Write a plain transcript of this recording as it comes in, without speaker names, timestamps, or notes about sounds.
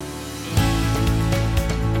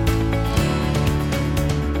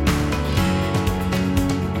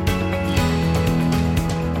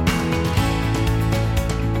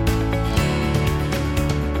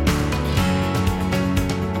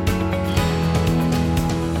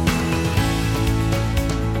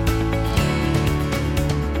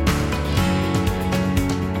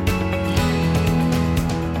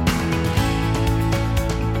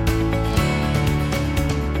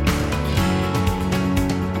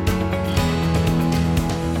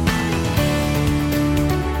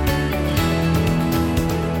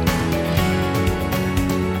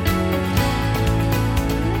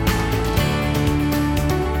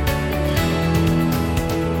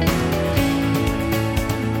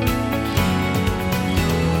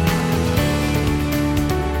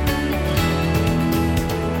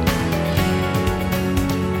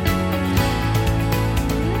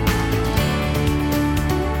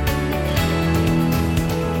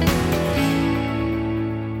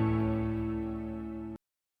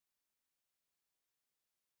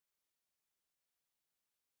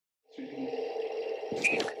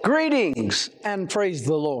Greetings and praise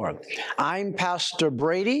the Lord. I'm Pastor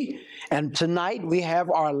Brady, and tonight we have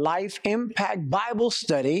our Life Impact Bible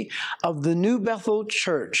study of the New Bethel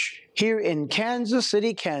Church here in Kansas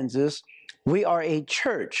City, Kansas. We are a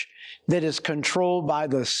church that is controlled by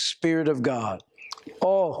the Spirit of God.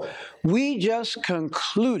 Oh, we just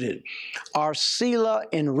concluded our Selah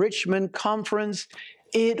Enrichment Conference.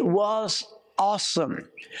 It was awesome.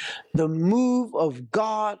 The move of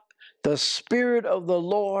God, the Spirit of the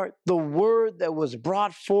Lord, the word that was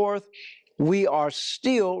brought forth, we are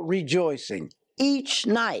still rejoicing. Each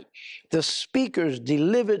night, the speakers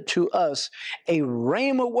delivered to us a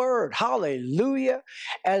rhema word, hallelujah,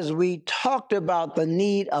 as we talked about the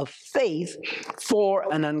need of faith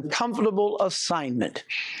for an uncomfortable assignment.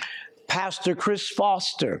 Pastor Chris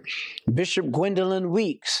Foster, Bishop Gwendolyn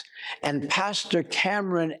Weeks, and Pastor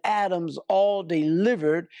Cameron Adams all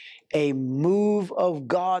delivered a move of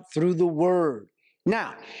God through the Word.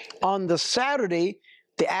 Now, on the Saturday,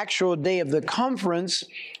 the actual day of the conference,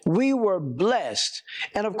 we were blessed.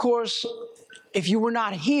 And of course, if you were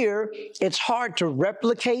not here, it's hard to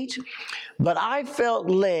replicate, but I felt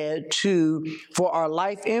led for our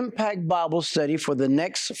Life Impact Bible study for the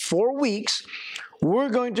next 4 weeks, we're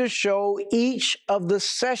going to show each of the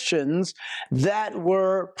sessions that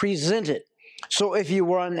were presented. So if you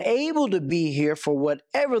were unable to be here for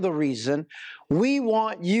whatever the reason, we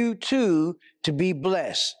want you to be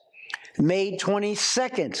blessed. May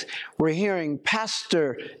 22nd, we're hearing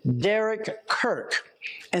Pastor Derek Kirk.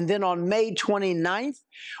 And then on May 29th,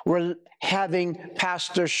 we're having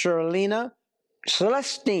Pastor Shirlena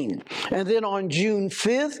Celestine. And then on June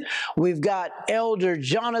 5th, we've got Elder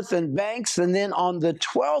Jonathan Banks. And then on the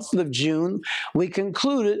 12th of June, we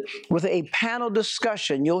concluded with a panel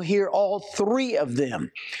discussion. You'll hear all three of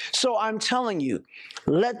them. So I'm telling you,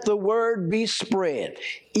 let the word be spread.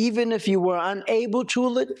 Even if you were unable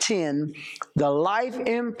to attend the Life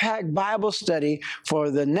Impact Bible study for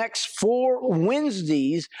the next 4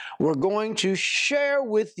 Wednesdays, we're going to share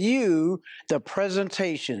with you the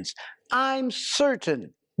presentations. I'm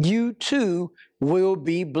certain you too will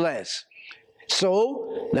be blessed.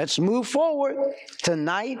 So let's move forward.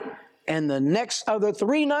 Tonight and the next other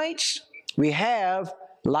 3 nights, we have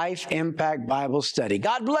Life Impact Bible Study.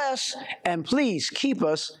 God bless, and please keep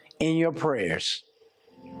us in your prayers.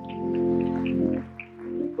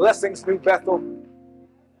 Blessings, New Bethel.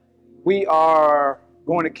 We are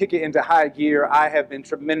going to kick it into high gear. I have been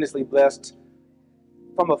tremendously blessed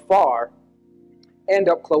from afar and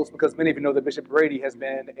up close, because many of you know that Bishop Brady has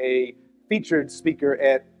been a featured speaker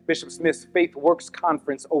at Bishop Smith's Faith Works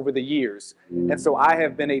Conference over the years. And so I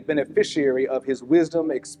have been a beneficiary of his wisdom,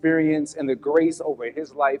 experience, and the grace over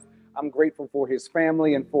his life. I'm grateful for his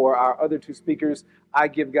family and for our other 2 speakers. I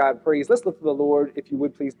give God praise. Let's look to the Lord. If you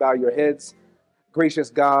would, please bow your heads. Gracious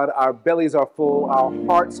God, our bellies are full, our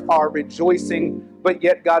hearts are rejoicing, but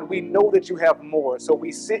yet, God, we know that you have more. So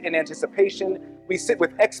we sit in anticipation, we sit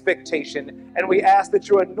with expectation, and we ask that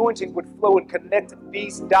your anointing would flow and connect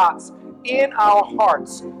these dots in our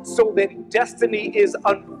hearts so that destiny is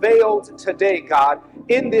unveiled today, God.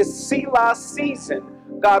 In this Selah season,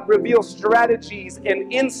 God, reveal strategies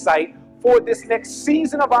and insight for this next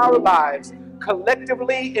season of our lives.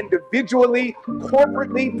 Collectively, individually,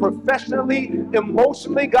 corporately, professionally,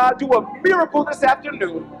 emotionally, God, do a miracle this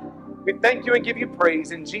afternoon. We thank you and give you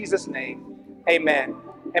praise in Jesus' name. Amen.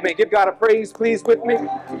 Amen. Give God a praise, please, with me.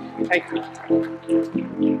 Thank you.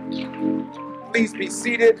 Please be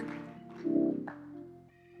seated.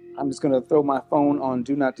 I'm just going to throw my phone on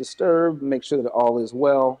Do Not Disturb, make sure that all is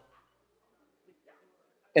well.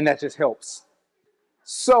 And that just helps.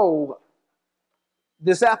 So,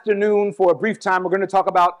 this afternoon, for a brief time, we're going to talk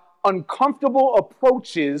about uncomfortable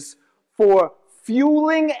approaches for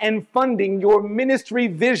fueling and funding your ministry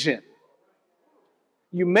vision.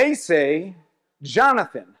 You may say,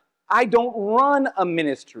 Jonathan, I don't run a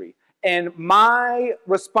ministry. And my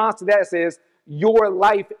response to that says, your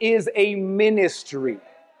life is a ministry.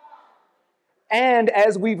 And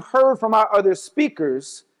as we've heard from our other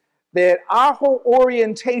speakers, that our whole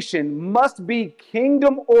orientation must be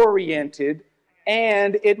kingdom-oriented,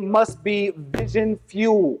 and it must be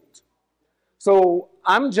vision-fueled. So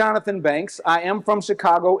I'm Jonathan Banks. I am from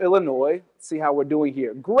Chicago, Illinois. Let's see how we're doing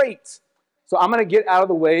here. Great. So I'm going to get out of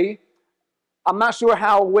the way. I'm not sure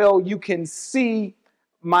how well you can see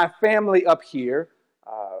my family up here.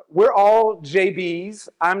 We're all JBs.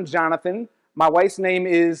 I'm Jonathan. My wife's name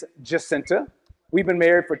is Jacinta. We've been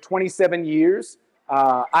married for 27 years.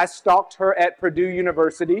 I stalked her at Purdue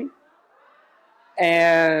University.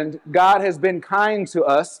 And God has been kind to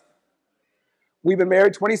us. We've been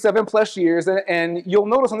married 27 plus years, and you'll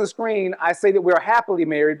notice on the screen, I say that we're happily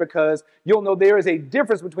married because you'll know there is a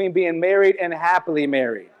difference between being married and happily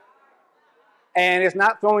married. And it's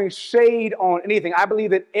not throwing shade on anything. I believe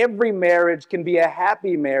that every marriage can be a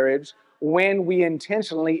happy marriage when we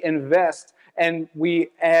intentionally invest and we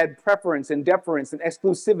add preference and deference and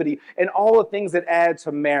exclusivity and all the things that add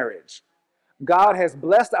to marriage. God has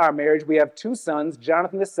blessed our marriage. We have 2 sons.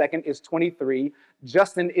 Jonathan II is 23.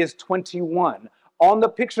 Justin is 21. On the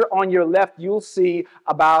picture on your left, you'll see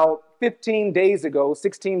about 16 days ago,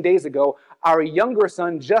 our younger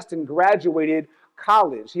son, Justin, graduated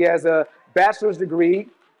college. He has a bachelor's degree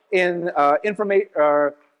in I'm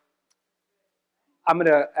going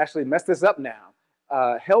to actually mess this up now,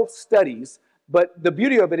 health studies. But the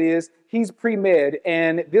beauty of it is he's pre-med,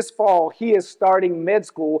 and this fall he is starting med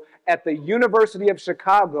school at the University of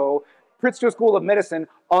Chicago, Pritzker School of Medicine,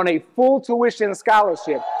 on a full tuition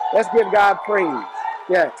scholarship. Let's give God praise.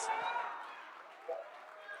 Yes.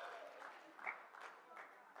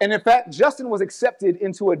 And in fact, Justin was accepted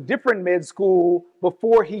into a different med school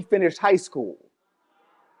before he finished high school.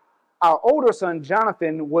 Our older son,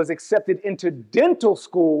 Jonathan, was accepted into dental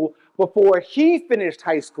school before he finished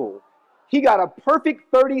high school. He got a perfect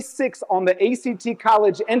 36 on the ACT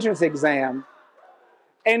college entrance exam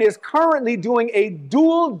and is currently doing a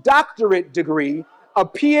dual doctorate degree, a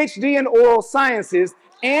PhD in oral sciences,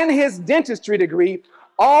 and his dentistry degree,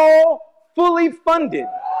 all fully funded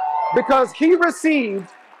because he received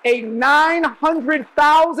a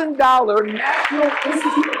 $900,000 National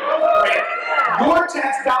Institute of Health grant, your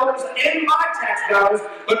tax dollars and my tax dollars,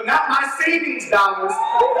 but not my savings dollars,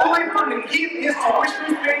 fully funded. His tuition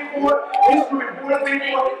is paid for, his room and board paid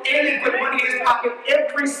for, and he put money in his pocket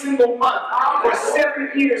every single month for 7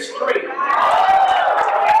 years straight.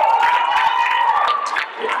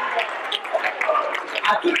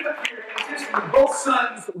 I put it up here intentionally. Both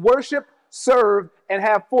sons worship, serve, and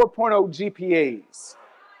have 4.0 GPAs.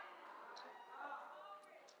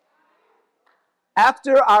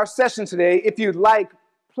 After our session today, if you'd like,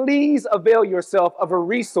 please avail yourself of a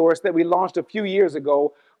resource that we launched a few years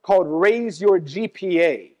ago called Raise Your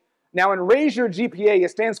GPA. Now, in Raise Your GPA,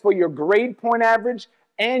 it stands for your grade point average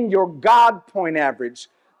and your God point average,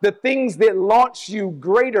 the things that launch you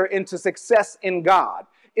greater into success in God.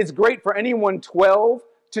 It's great for anyone 12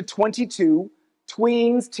 to 22,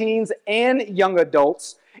 tweens, teens, and young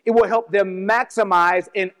adults. It will help them maximize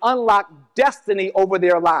and unlock destiny over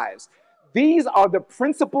their lives. These are the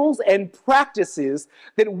principles and practices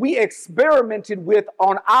that we experimented with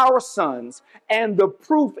on our sons, and the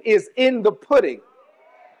proof is in the pudding.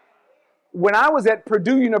 When I was at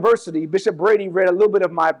Purdue University, Bishop Brady read a little bit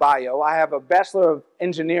of my bio. I have a Bachelor of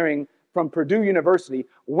Engineering from Purdue University.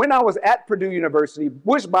 When I was at Purdue University,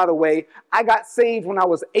 which, by the way, I got saved when I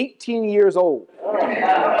was 18 years old.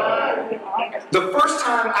 The first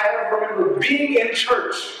time I ever remember being in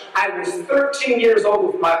church, I was 13 years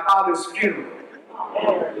old for my father's funeral.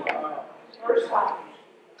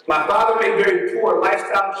 My father made very poor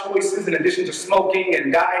lifestyle choices in addition to smoking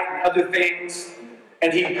and diet and other things.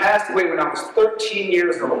 And he passed away when I was 13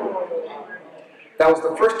 years old. That was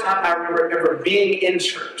the first time I remember ever being in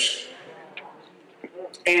church.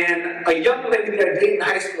 And a young lady that I dated in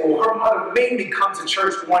high school, her mother made me come to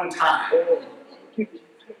church one time.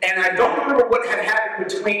 And I don't remember what had happened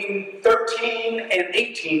between 13 and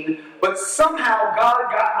 18, but somehow God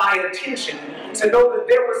got my attention to know that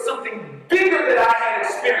there was something bigger that I had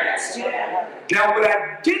experienced. Now, what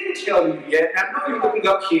I didn't tell you yet, and I know you're looking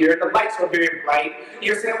up here, the lights were very bright,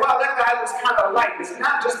 you're saying, wow, that guy was kind of light. It's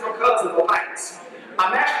not just because of the lights.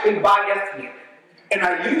 I'm actually bi-ethnic. And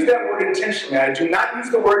I use that word intentionally. I do not use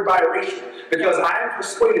the word biracial because I am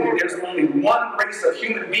persuaded that there's only one race of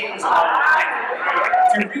human beings on the planet.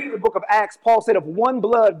 If you read the book of Acts, Paul said, of one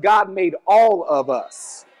blood, God made all of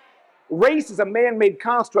us. Race is a man-made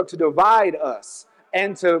construct to divide us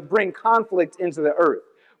and to bring conflict into the earth.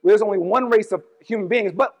 There's only one race of human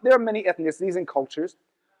beings, but there are many ethnicities and cultures.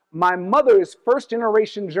 My mother is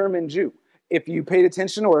first-generation German Jew. If you paid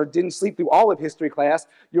attention or didn't sleep through all of history class,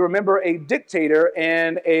 you remember a dictator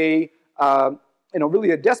and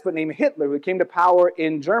really a despot named Hitler who came to power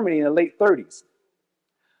in Germany in the late 30s.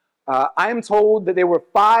 I am told that there were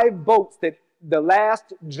 5 boats that the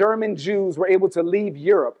last German Jews were able to leave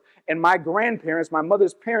Europe. And my grandparents, my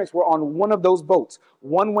mother's parents, were on one of those boats.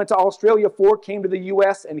 One went to Australia, 4 came to the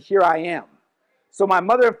U.S., and here I am. So my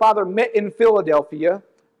mother and father met in Philadelphia.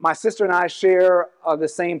 My sister and I share the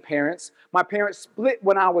same parents. My parents split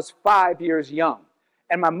when I was 5 years young.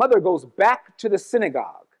 And my mother goes back to the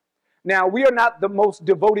synagogue. Now, we are not the most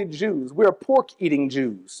devoted Jews. We are pork-eating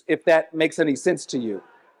Jews, if that makes any sense to you.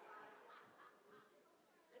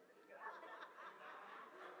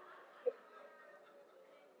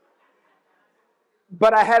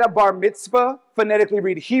 but I had a bar mitzvah, phonetically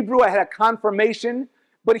read Hebrew. I had a confirmation.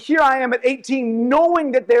 But here I am at 18,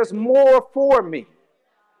 knowing that there's more for me.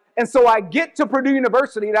 And so I get to Purdue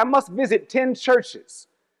University, and I must visit 10 churches.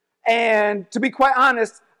 And to be quite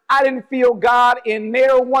honest, I didn't feel God in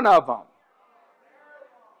near one of them.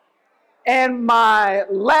 And my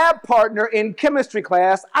lab partner in chemistry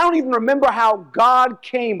class, I don't even remember how God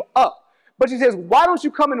came up. But she says, why don't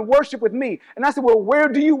you come and worship with me? And I said, well, where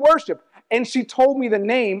do you worship? And she told me the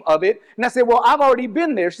name of it. And I said, well, I've already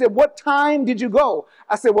been there. She said, what time did you go?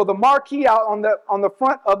 I said, well, the marquee out on the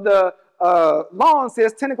front of the lawn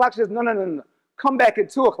says 10 o'clock. She says, no. Come back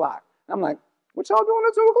at 2 o'clock. I'm like, what y'all doing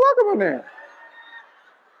at 2 o'clock over there?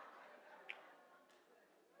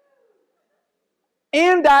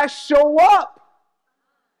 And I show up.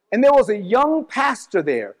 And there was a young pastor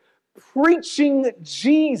there preaching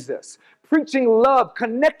Jesus, preaching love,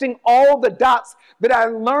 connecting all the dots that I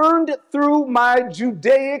learned through my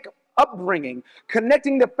Judaic upbringing,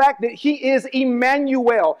 connecting the fact that he is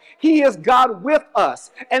Emmanuel, he is God with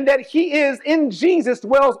us, and that he is in Jesus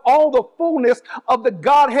dwells all the fullness of the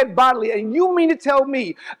Godhead bodily. And you mean to tell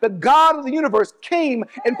me the God of the universe came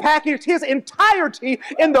and packaged his entirety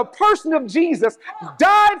in the person of Jesus,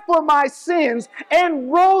 died for my sins,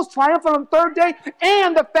 and rose triumphant on the third day,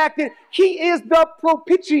 and the fact that he is the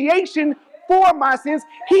propitiation for my sins.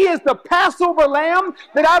 He is the Passover lamb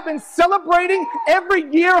that I've been celebrating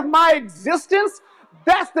every year of my existence.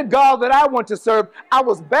 That's the God that I want to serve. I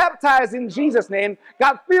was baptized in Jesus' name,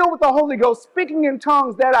 got filled with the Holy Ghost, speaking in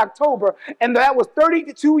tongues that October, and that was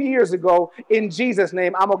 32 years ago in Jesus'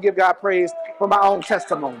 name. I'm going to give God praise for my own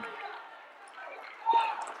testimony.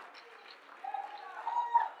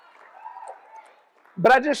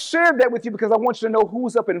 But I just shared that with you because I want you to know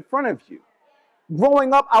who's up in front of you.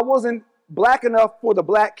 Growing up, I wasn't black enough for the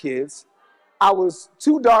black kids. I was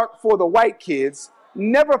too dark for the white kids.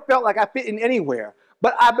 Never felt like I fit in anywhere.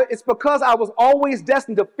 But it's because I was always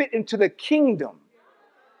destined to fit into the kingdom.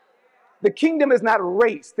 The kingdom is not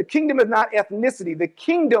race. The kingdom is not ethnicity. The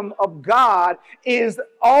kingdom of God is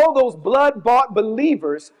all those blood-bought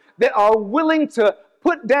believers that are willing to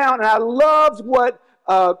put down. And I loved what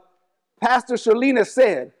Pastor Sherlina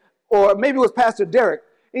said, or maybe it was Pastor Derek.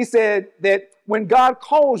 He said that when God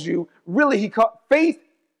calls you, really, faith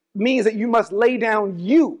means that you must lay down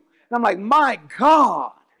you. And I'm like, my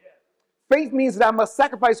God. Faith means that I must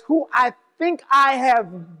sacrifice who I think I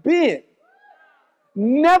have been.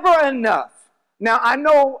 Never enough. Now, I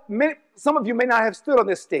know some of you may not have stood on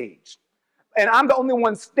this stage. And I'm the only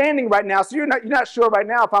one standing right now. So you're not sure right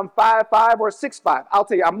now if I'm 5'5" or 6'5". I'll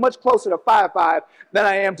tell you, I'm much closer to 5'5" than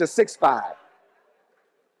I am to 6'5".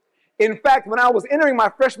 In fact, when I was entering my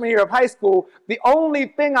freshman year of high school, the only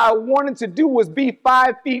thing I wanted to do was be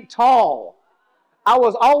 5 feet tall. I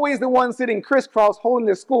was always the one sitting crisscross holding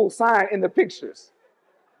the school sign in the pictures.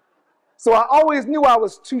 So I always knew I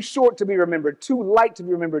was too short to be remembered, too light to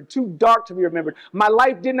be remembered, too dark to be remembered. My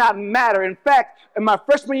life did not matter. In fact, in my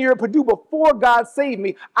freshman year at Purdue, before God saved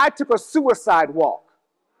me, I took a suicide walk.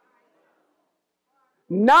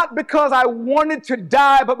 Not because I wanted to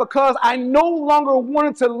die, but because I no longer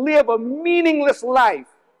wanted to live a meaningless life.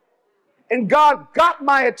 And God got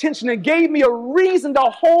my attention and gave me a reason to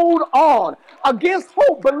hold on against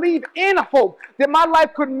hope, believe in hope, that my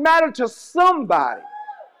life could matter to somebody.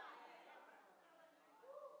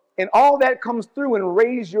 And all that comes through and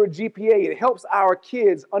Raise Your GPA. It helps our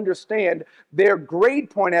kids understand their grade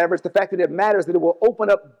point average, the fact that it matters, that it will open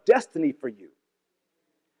up destiny for you.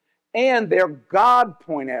 And their God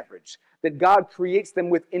point average, that God creates them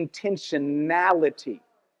with intentionality.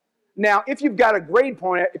 Now, if you've got a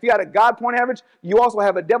if you got a God point average, you also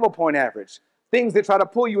have a devil point average. Things that try to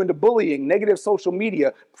pull you into bullying, negative social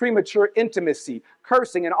media, premature intimacy,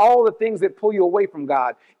 cursing, and all the things that pull you away from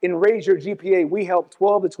God. In Raise Your GPA, we help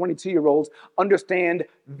 12 to 22-year-olds understand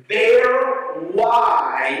their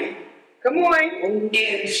why. Come on. In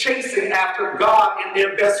chasing after God in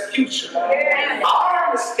their best future. Yeah.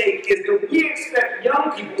 Our mistake is that we expect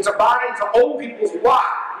young people to buy into old people's why.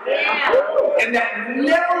 Yeah. And that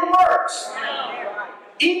never works.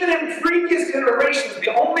 Even in previous generations,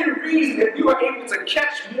 the only reason that we were able to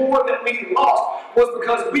catch more than we lost was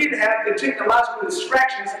because we didn't have the technological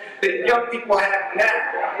distractions that young people have now.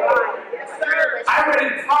 Yes, sir. I read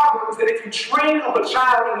in Proverbs that if you train up a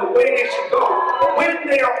child in the way they should go, when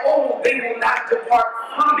they are old, they will not depart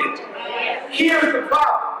from it. Here's the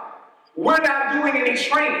problem. We're not doing any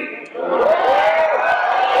training.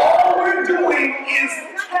 All we're doing is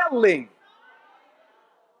telling.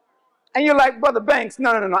 And you're like, Brother Banks,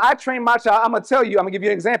 no. I train my child. I'm going to tell you, I'm going to give you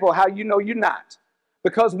an example of how you know you're not.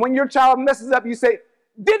 Because when your child messes up, you say,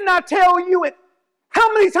 didn't I tell you it?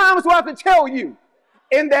 How many times do I have to tell you?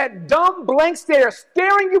 In that dumb blank stare,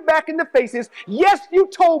 staring you back in the faces, yes, you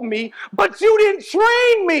told me, but you didn't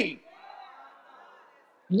train me.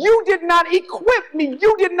 You did not equip me.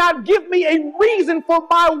 You did not give me a reason for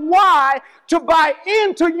my why to buy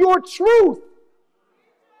into your truth.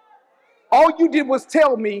 All you did was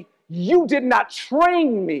tell me you did not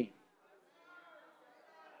train me.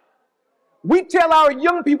 We tell our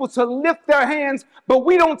young people to lift their hands, but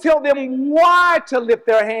we don't tell them why to lift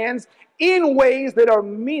their hands in ways that are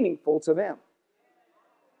meaningful to them.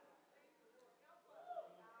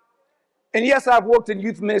 And yes, I've worked in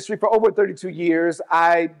youth ministry for over 32 years.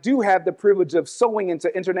 I do have the privilege of sowing into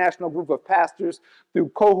international group of pastors through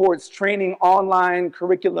cohorts, training, online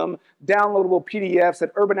curriculum, downloadable PDFs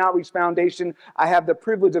at Urban Outreach Foundation. I have the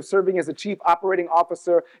privilege of serving as a chief operating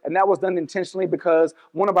officer, and that was done intentionally because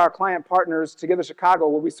one of our client partners, Together Chicago,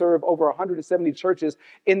 where we serve over 170 churches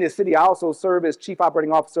in this city, I also serve as chief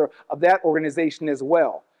operating officer of that organization as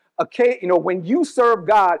well. Okay, when you serve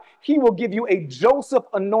God, he will give you a Joseph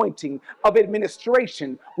anointing of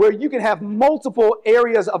administration where you can have multiple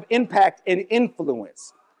areas of impact and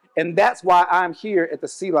influence. And that's why I'm here at the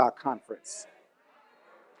Selah Conference.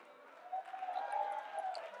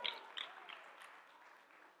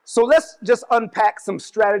 So let's just unpack some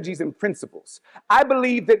strategies and principles. I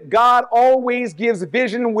believe that God always gives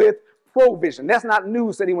vision with provision. That's not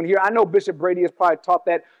news to anyone here. I know Bishop Brady has probably taught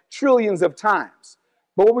that trillions of times.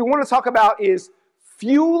 But what we want to talk about is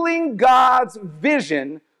fueling God's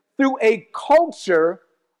vision through a culture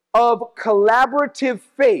of collaborative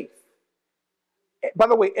faith. By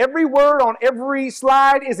the way, every word on every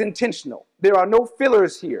slide is intentional. There are no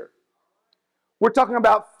fillers here. We're talking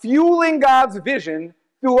about fueling God's vision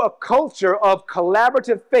through a culture of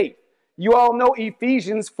collaborative faith. You all know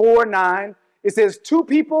Ephesians 4:9. It says, 2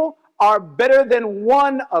 people are better than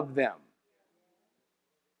one of them.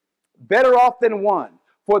 Better off than one,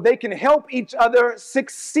 for they can help each other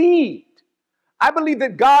succeed. I believe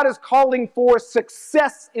that God is calling for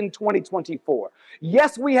success in 2024.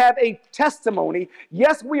 Yes, we have a testimony.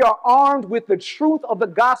 Yes, we are armed with the truth of the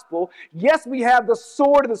gospel. Yes, we have the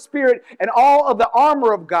sword of the Spirit and all of the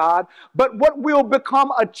armor of God. But what will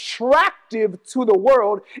become attractive to the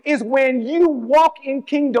world is when you walk in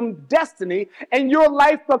kingdom destiny and your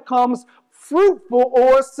life becomes fruitful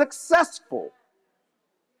or successful.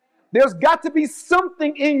 There's got to be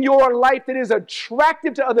something in your life that is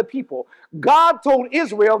attractive to other people. God told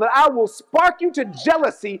Israel that I will spark you to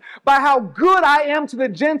jealousy by how good I am to the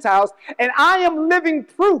Gentiles, and I am living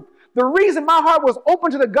proof. The reason my heart was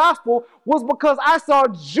open to the gospel was because I saw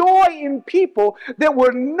joy in people that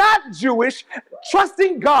were not Jewish,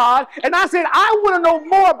 trusting God, and I said, I want to know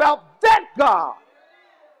more about that God.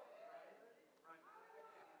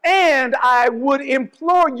 And I would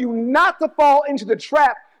implore you not to fall into the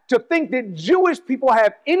trap to think that Jewish people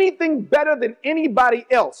have anything better than anybody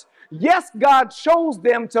else. Yes, God chose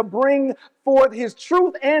them to bring forth his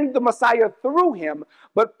truth and the Messiah through him.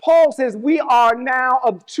 But Paul says we are now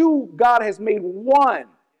of 2, God has made 1.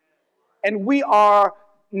 And we are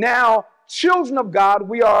now children of God.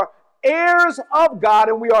 We are heirs of God,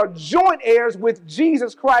 and we are joint heirs with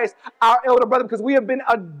Jesus Christ, our elder brother, because we have been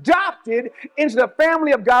adopted into the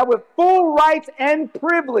family of God with full rights and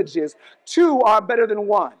privileges. 2 are better than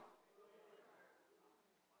 1.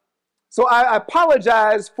 So I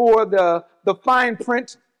apologize for the fine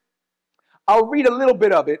print. I'll read a little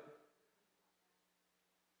bit of it.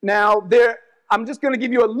 Now, I'm just going to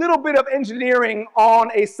give you a little bit of engineering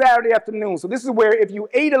on a Saturday afternoon. So this is where if you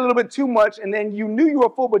ate a little bit too much and then you knew you were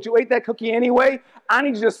full, but you ate that cookie anyway, I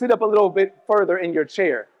need you to sit up a little bit further in your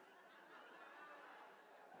chair.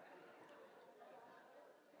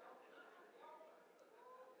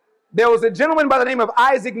 There was a gentleman by the name of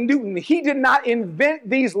Isaac Newton. He did not invent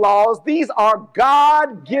these laws. These are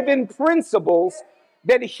God-given principles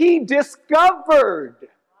that he discovered.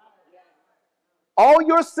 All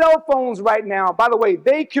your cell phones right now, by the way,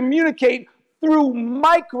 they communicate through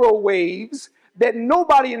microwaves that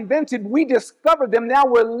nobody invented. We discovered them. Now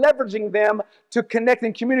we're leveraging them to connect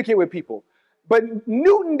and communicate with people. But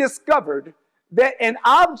Newton discovered that an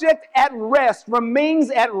object at rest remains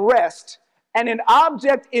at rest, and an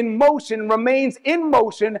object in motion remains in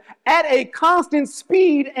motion at a constant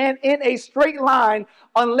speed and in a straight line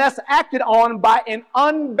unless acted on by an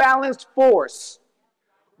unbalanced force.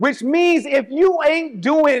 Which means if you ain't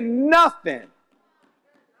doing nothing,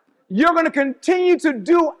 you're going to continue to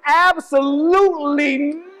do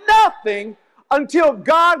absolutely nothing until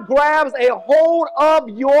God grabs a hold of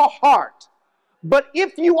your heart. But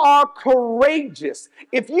if you are courageous,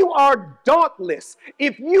 if you are dauntless,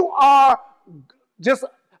 if you are just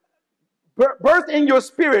birth in your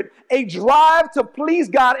spirit a drive to please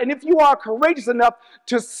God. And if you are courageous enough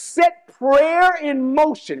to set prayer in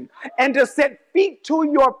motion and to set feet to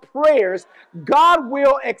your prayers, God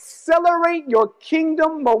will accelerate your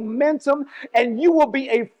kingdom momentum and you will be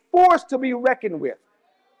a force to be reckoned with.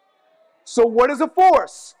 So what is a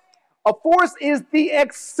force? A force is the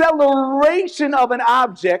acceleration of an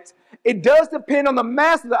object. It does depend on the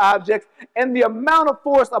mass of the object and the amount of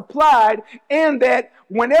force applied, and that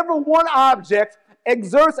whenever one object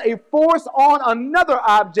exerts a force on another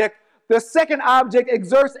object, the second object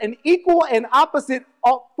exerts an equal and opposite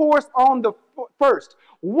force on the first.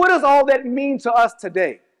 What does all that mean to us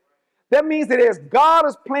today? That means that as God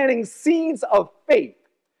is planting seeds of faith,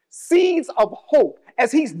 seeds of hope,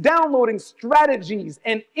 as he's downloading strategies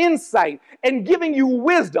and insight and giving you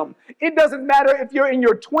wisdom, it doesn't matter if you're in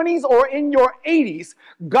your 20s or in your 80s,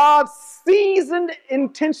 God's seasoned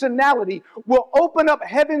intentionality will open up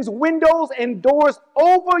heaven's windows and doors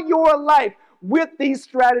over your life with these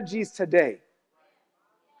strategies today.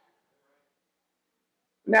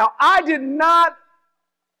 Now, I did not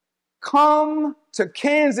come to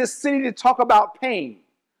Kansas City to talk about pain.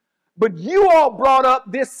 But you all brought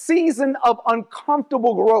up this season of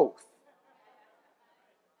uncomfortable growth.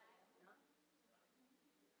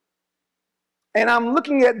 And I'm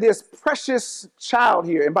looking at this precious child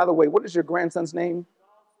here. And by the way, what is your grandson's name?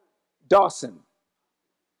 Dawson.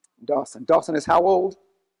 Dawson is how old?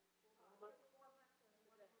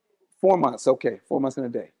 4 months. Okay, 4 months in a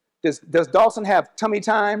day. Does Dawson have tummy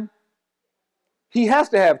time? He has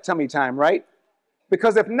to have tummy time, right?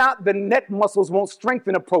 Because if not, the neck muscles won't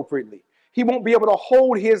strengthen appropriately. He won't be able to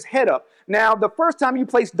hold his head up. Now, the first time you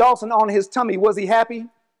placed Dawson on his tummy, was he happy?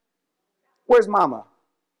 Where's mama?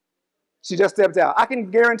 She just stepped out. I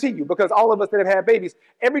can guarantee you, because all of us that have had babies,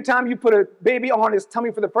 every time you put a baby on his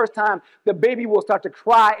tummy for the first time, the baby will start to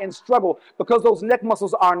cry and struggle because those neck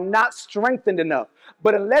muscles are not strengthened enough.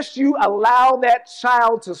 But unless you allow that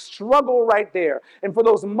child to struggle right there and for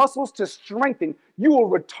those muscles to strengthen, you will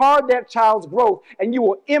retard that child's growth and you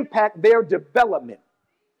will impact their development.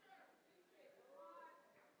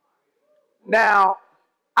 Now,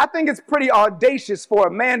 I think it's pretty audacious for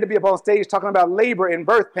a man to be up on stage talking about labor and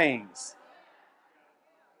birth pains.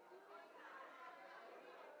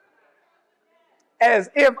 As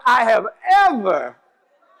if I have ever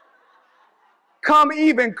come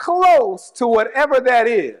even close to whatever that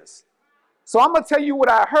is. So I'm going to tell you what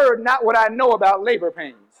I heard, not what I know about labor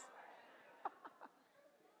pains.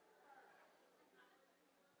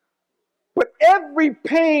 But every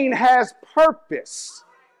pain has purpose.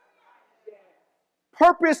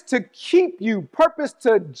 Purpose to keep you, purpose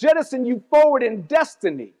to jettison you forward in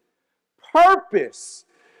destiny. Purpose.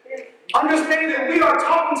 Understanding that we are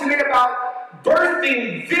talking today about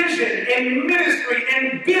birthing vision and ministry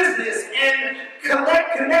and business and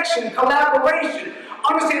connection, collaboration.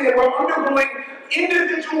 Understanding that we're undergoing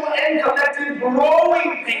individual and collective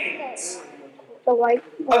growing pains.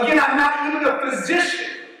 Again, I'm not even a physician.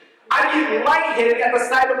 I get lightheaded at the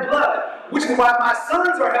sight of blood, which is why my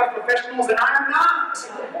sons are health professionals and I am not.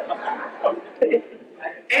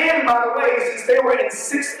 And by the way, since they were in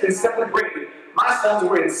 6th and 7th grade, my sons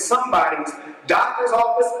were in somebody's doctor's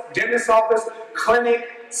office, dentist's office, clinic,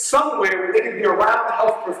 somewhere where they could be around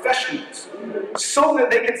health professionals so that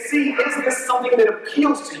they could see, is this something that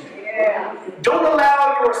appeals to you? Don't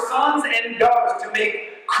allow your sons and daughters to make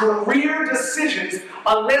career decisions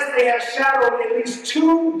unless they have shadowed at least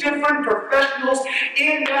 2 different professionals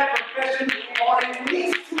in that profession on at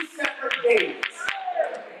least 2 separate days.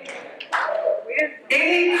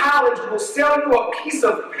 Any college will sell you a piece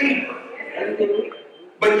of paper,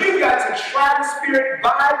 but you've got to try the Spirit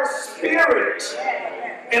by the Spirit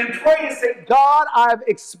and pray and say, God, I've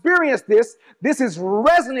experienced this. This is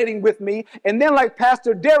resonating with me. And then like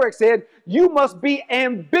Pastor Derek said, you must be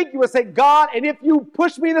ambiguous. Say, God, and if you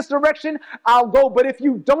push me in this direction, I'll go. But if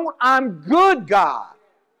you don't, I'm good, God.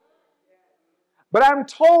 But I'm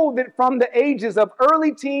told that from the ages of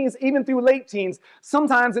early teens, even through late teens,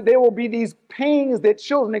 sometimes that there will be these pains that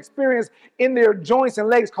children experience in their joints and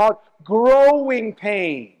legs called growing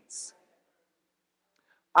pains.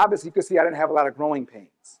 Obviously, you can see I didn't have a lot of growing pains.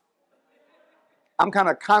 I'm kind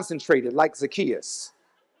of concentrated like Zacchaeus.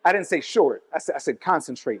 I didn't say short. I said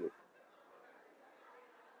concentrated.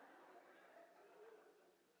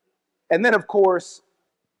 And then, of course,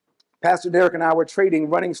 Pastor Derek and I were trading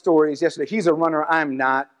running stories yesterday. He's a runner. I'm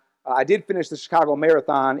not. I did finish the Chicago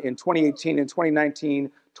Marathon in 2018 and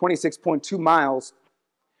 2019, 26.2 miles.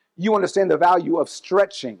 You understand the value of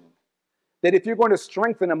stretching. That if you're going to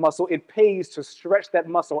strengthen a muscle, it pays to stretch that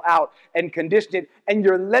muscle out and condition it. And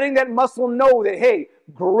you're letting that muscle know that, hey,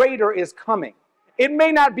 greater is coming. It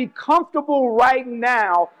may not be comfortable right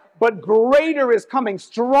now, but greater is coming.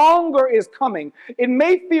 Stronger is coming. It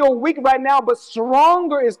may feel weak right now, but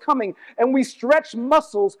stronger is coming. And we stretch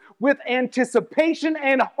muscles with anticipation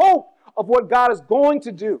and hope of what God is going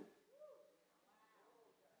to do.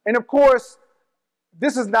 And of course,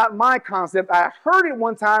 this is not my concept. I heard it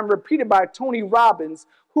one time repeated by Tony Robbins,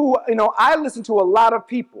 who, I listen to a lot of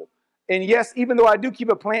people. And yes, even though I do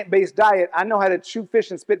keep a plant-based diet, I know how to chew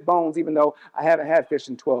fish and spit bones, even though I haven't had fish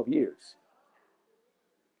in 12 years.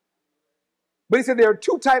 But he said there are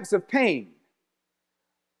two types of pain.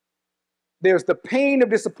 There's the pain of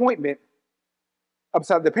disappointment,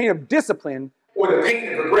 the pain of discipline, or the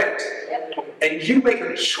pain of regret. And you make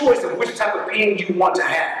a choice of which type of pain you want to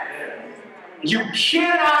have. You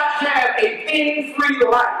cannot have a pain-free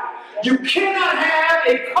life. You cannot have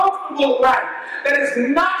a comfortable life. That is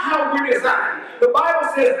not how we're designed. The Bible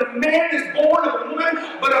says the man is born of a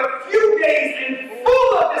woman, but a few days and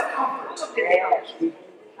full of discomfort.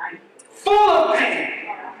 Full of pain.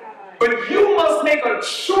 But you must make a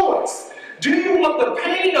choice. Do you want the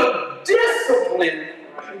pain of discipline,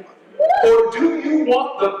 or do you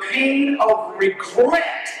want the pain of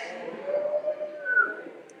regret?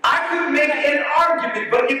 I could make an argument,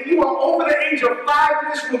 but if you are over the age of 5 in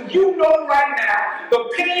this room, you know right now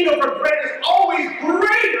the pain of regret is always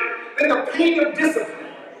greater than the pain of discipline.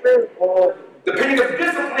 The pain of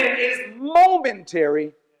discipline is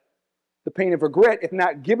momentary. The pain of regret, if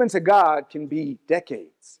not given to God, can be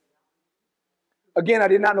decades. Again, I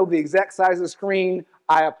did not know the exact size of the screen.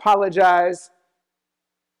 I apologize.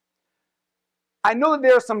 I know that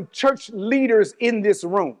there are some church leaders in this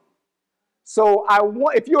room. So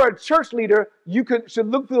if you're a church leader, you should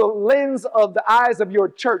look through the lens of the eyes of your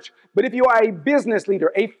church. But if you are a business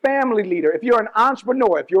leader, a family leader, if you're an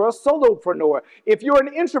entrepreneur, if you're a solopreneur, if you're an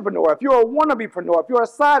intrapreneur, if you're a wannabepreneur, if you're a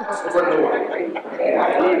side hustlepreneur,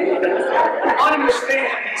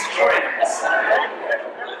 understand these trends.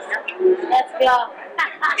 Let's go.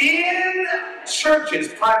 In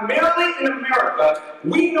churches, primarily in America,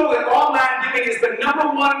 we know that online giving is the number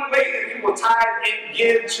one way that people tithe and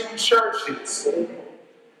give to churches.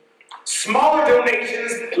 Smaller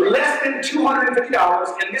donations, less than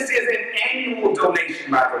 $250, and this is an annual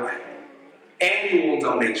donation, by the way. Annual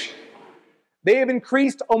donation. They have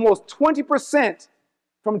increased almost 20%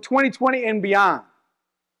 from 2020 and beyond.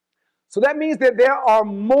 So that means that there are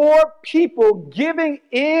more people giving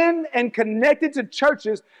in and connected to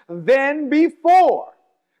churches than before.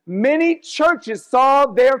 Many churches saw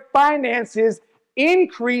their finances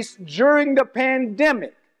increase during the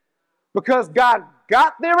pandemic because God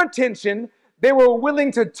got their attention. They were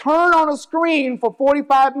willing to turn on a screen for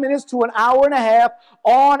 45 minutes to an hour and a half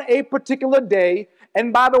on a particular day.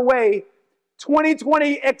 And by the way,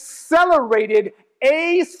 2020 accelerated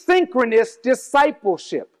asynchronous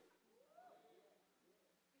discipleship.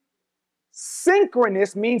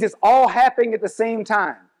 Synchronous means it's all happening at the same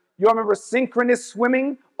time. You all remember synchronous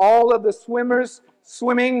swimming? All of the swimmers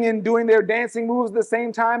swimming and doing their dancing moves at the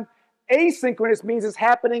same time. Asynchronous means it's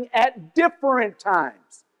happening at different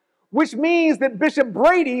times, which means that Bishop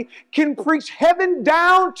Brady can preach heaven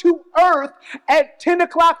down to earth at 10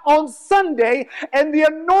 o'clock on Sunday, and the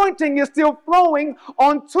anointing is still flowing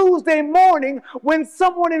on Tuesday morning when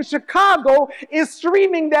someone in Chicago is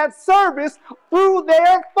streaming that service through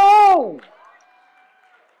their phone.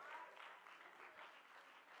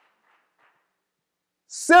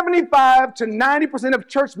 75 to 90% of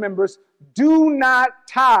church members do not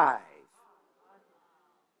tithe.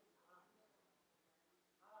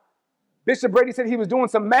 Bishop Brady said he was doing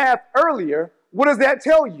some math earlier. What does that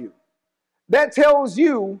tell you? That tells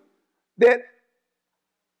you that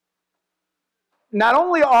not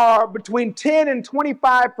only are between 10 and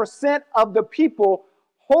 25% of the people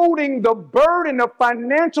holding the burden of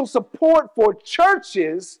financial support for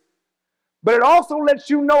churches, but it also lets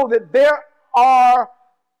you know that there are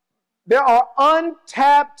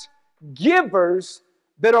untapped givers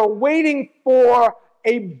that are waiting for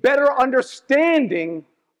a better understanding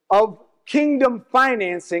of kingdom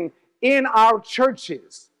financing in our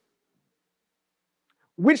churches.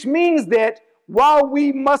 Which means that while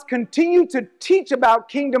we must continue to teach about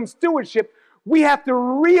kingdom stewardship, we have to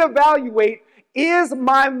reevaluate, is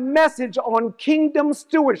my message on kingdom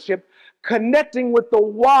stewardship connecting with the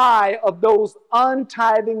why of those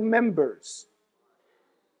untithing members?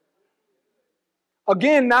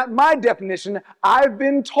 Again, not my definition. I've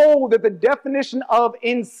been told that the definition of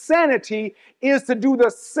insanity is to do the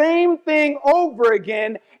same thing over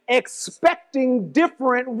again, expecting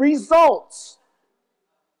different results.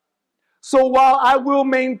 So while I will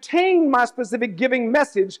maintain my specific giving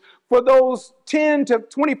message for those 10 to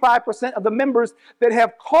 25% of the members that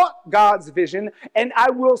have caught God's vision, and I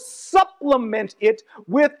will supplement it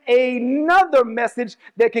with another message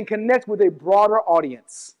that can connect with a broader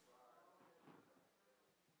audience.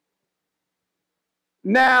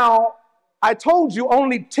 Now, I told you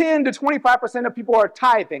only 10 to 25% of people are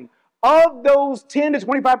tithing. Of those 10 to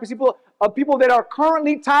 25% of people that are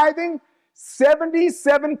currently tithing,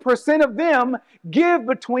 77% of them give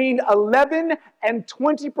between 11 and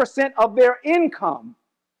 20% of their income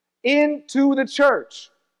into the church.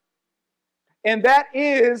 And that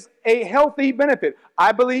is a healthy benefit.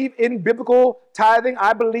 I believe in biblical tithing.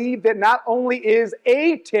 I believe that not only is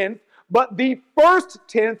a tenth, but the first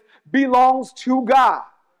tenth belongs to God.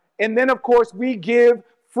 And then, of course, we give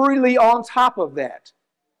freely on top of that.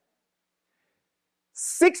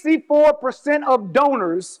 64% of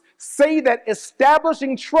donors say that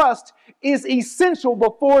establishing trust is essential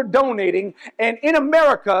before donating. And in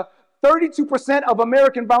America, 32% of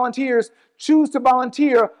American volunteers choose to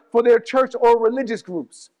volunteer for their church or religious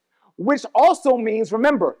groups, which also means,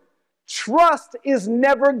 remember, trust is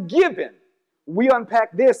never given. We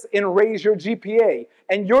unpack this in Raise Your GPA,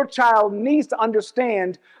 and your child needs to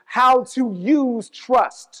understand how to use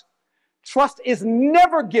trust. Trust is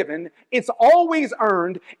never given. It's always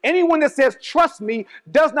earned. Anyone that says, trust me,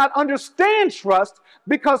 does not understand trust,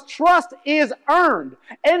 because trust is earned.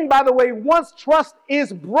 And by the way, once trust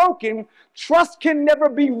is broken, trust can never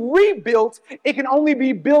be rebuilt. It can only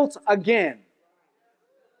be built again.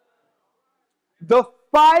 The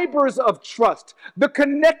fibers of trust, the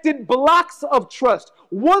connected blocks of trust,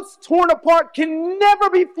 once torn apart, can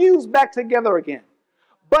never be fused back together again.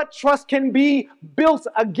 But trust can be built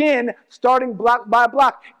again, starting block by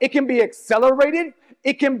block. It can be accelerated.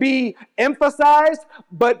 It can be emphasized.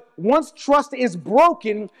 But once trust is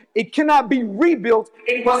broken, it cannot be rebuilt.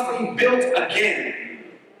 It must be built again.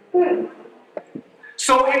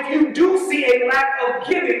 So if you do see a lack of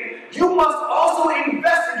giving, you must also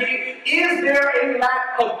investigate, is there a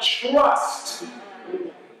lack of trust?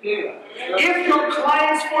 If your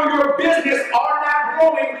clients for your business are not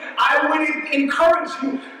growing, I would encourage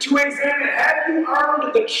you to examine, have you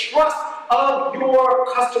earned the trust of your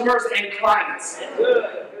customers and clients?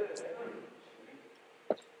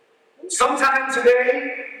 Sometime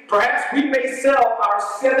today, perhaps we may sell our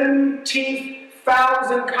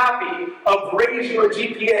 17,000 copy of Raise Your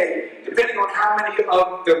GPA, depending on how many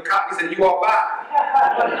of the copies that you all buy.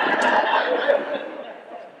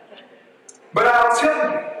 But I'll tell you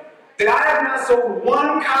that I have not sold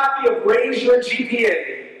one copy of Raise Your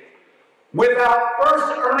GPA without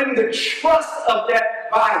first earning the trust of that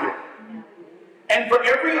buyer. And for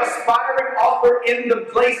every aspiring author in the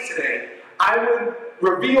place today, I would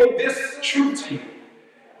reveal this truth to you.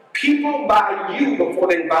 People buy you before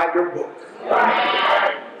they buy your book.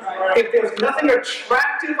 If there's nothing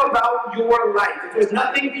attractive about your life, if there's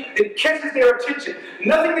nothing that catches their attention,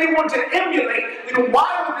 nothing they want to emulate, then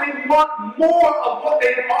why would they want more of what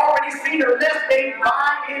they've already seen unless they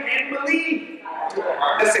buy in and believe?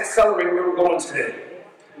 Let's accelerate where we're going today.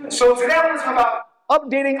 So today I want to talk about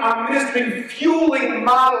updating our ministry fueling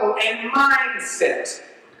model and mindset.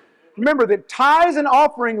 Remember that tithes and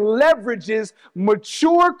offering leverages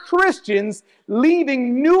mature Christians,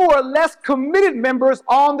 leaving new or less committed members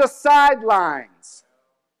on the sidelines.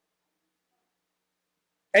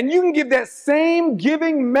 And you can give that same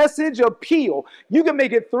giving message appeal. You can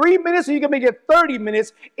make it 3 minutes or you can make it 30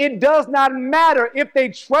 minutes. It does not matter. If they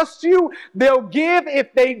trust you, they'll give.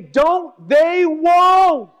 If they don't, they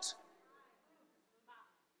won't.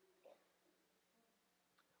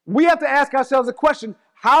 We have to ask ourselves a question.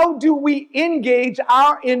 How do we engage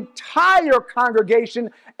our entire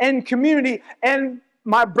congregation and community? And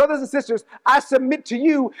my brothers and sisters, I submit to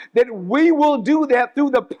you that we will do that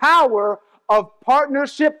through the power of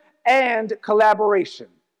partnership and collaboration.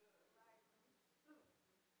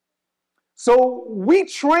 So we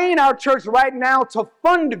train our church right now to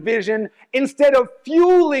fund vision instead of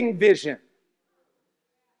fueling vision.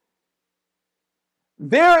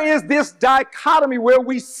 There is this dichotomy where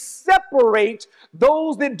we separate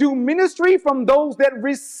those that do ministry from those that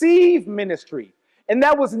receive ministry. And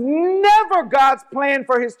that was never God's plan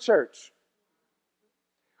for his church.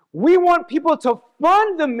 We want people to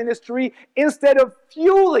fund the ministry instead of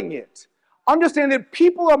fueling it. Understand that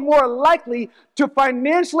people are more likely to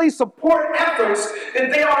financially support efforts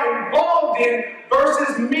that they are involved in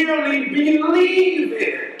versus merely believe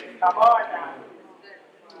in. Come on now.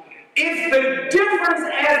 It's the difference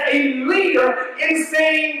as a leader in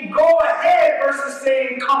saying, go ahead versus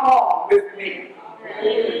saying, come on with me.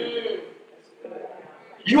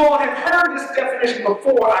 You all have heard this definition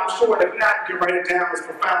before, I'm sure. If not, you can write it down. It's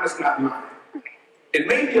profound. It's not mine. It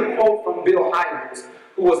may be a quote from Bill Hybels,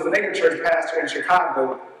 who was a megachurch pastor in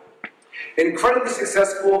Chicago. Incredibly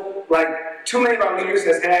successful, like too many of our leaders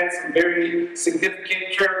has had some very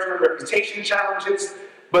significant character and reputation challenges,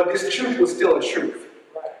 but this truth was still a truth.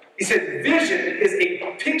 He said, vision is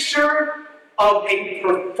a picture of a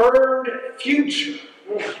preferred future.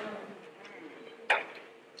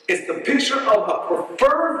 It's the picture of a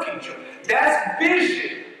preferred future. That's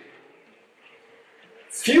vision.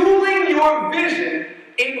 Fueling your vision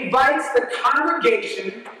invites the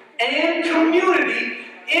congregation and community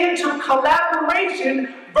into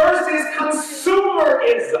collaboration versus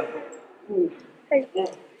consumerism.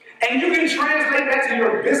 And you can translate that to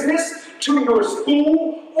your business, to your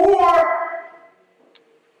school, or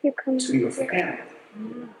to your family.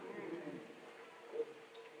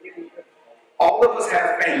 All of us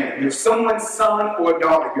have family. You're someone's son or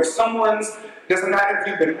daughter. You're someone's, doesn't matter if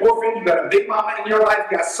you've been orphaned, you got a big mama in your life,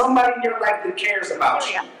 you got somebody in your life that cares about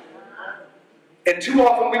you. And too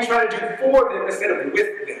often we try to do for them instead of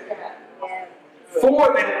with them.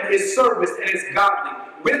 For them is service and it's godly.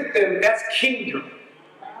 With them, that's kingdom.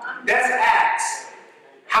 That's acts.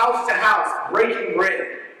 House to house, breaking bread,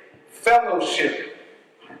 fellowship.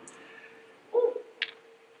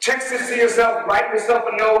 Text it to yourself, write yourself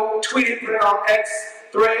a note, tweet it, put it on X,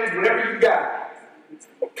 Threads, whatever you got.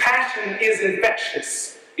 Passion is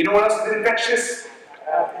infectious. You know what else is infectious?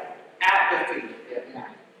 Apathy.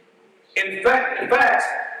 In fact,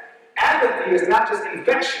 apathy is not just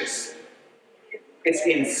infectious, it's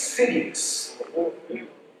insidious.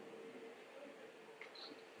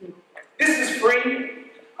 This is free.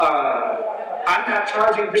 I'm not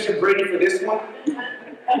charging Bishop Brady for this one.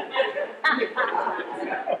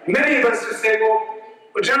 Many of us just say,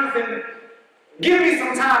 well, Jonathan, give me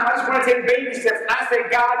some time. I just want to take baby steps. And I say,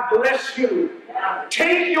 God bless you.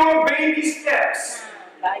 Take your baby steps.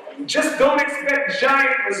 Just don't expect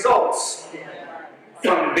giant results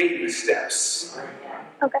from baby steps.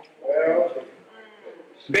 Okay.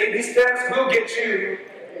 Baby steps will get you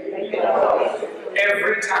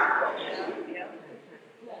every time.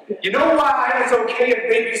 You know why it's okay if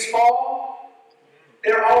babies fall?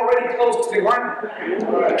 They're already close to the ground.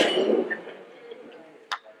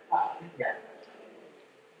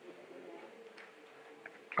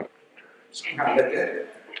 Just kind of let that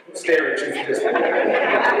stare at you for just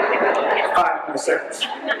 5 more seconds.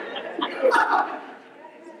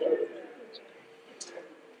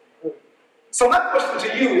 So my question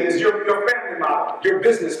to you is your family model, your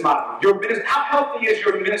business model, how healthy is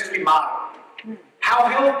your ministry model? How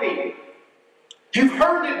healthy? You've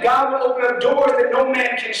heard that God will open up doors that no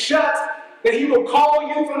man can shut, that He will call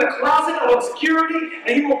you from the closet of obscurity,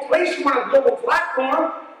 and He will place you on a global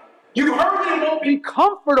platform. You've heard that it won't be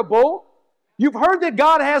comfortable. You've heard that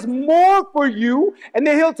God has more for you, and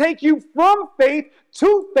that He'll take you from faith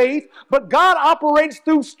to faith, but God operates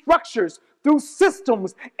through structures, through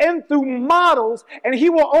systems, and through models, and He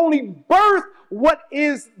will only birth what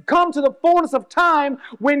is come to the fullness of time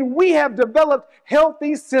when we have developed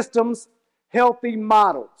healthy systems, healthy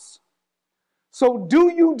models. So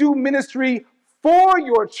do you do ministry for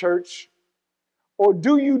your church, or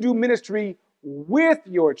do you do ministry with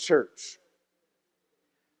your church?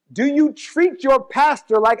 Do you treat your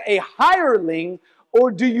pastor like a hireling,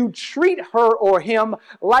 or do you treat her or him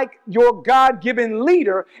like your God-given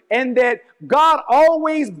leader, and that God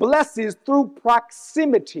always blesses through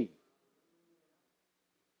proximity?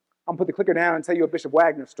 I'm going to put the clicker down and tell you a Bishop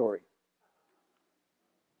Wagner story.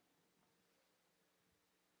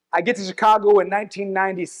 I get to Chicago in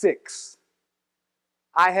 1996.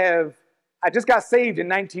 I just got saved in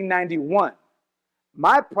 1991.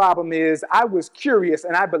 My problem is I was curious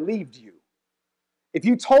and I believed you. If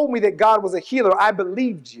you told me that God was a healer, I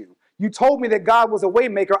believed you. You told me that God was a way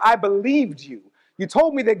maker, I believed you. You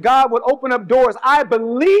told me that God would open up doors, I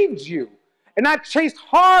believed you. And I chased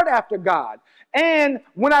hard after God. And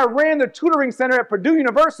when I ran the tutoring center at Purdue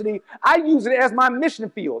University, I used it as my mission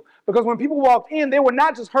field. Because when people walked in, they were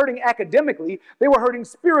not just hurting academically, they were hurting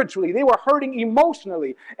spiritually, they were hurting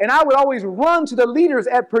emotionally. And I would always run to the leaders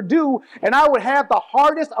at Purdue, and I would have the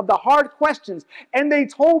hardest of the hard questions. And they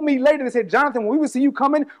told me later, they said, Jonathan, when we would see you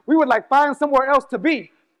coming, we would find somewhere else to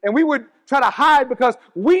be. And we would try to hide because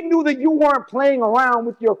we knew that you weren't playing around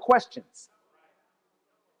with your questions.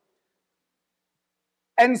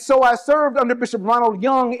 And so I served under Bishop Ronald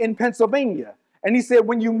Young in Pennsylvania. And he said,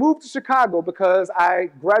 when you move to Chicago, because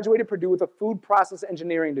I graduated Purdue with a food process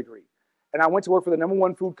engineering degree, and I went to work for the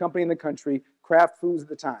 #1 food company in the country, Kraft Foods at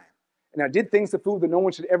the time. And I did things to food that no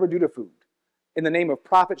one should ever do to food. In the name of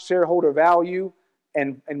profit, shareholder value,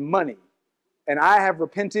 and money. And I have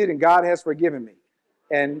repented and God has forgiven me.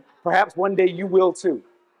 And perhaps one day you will too.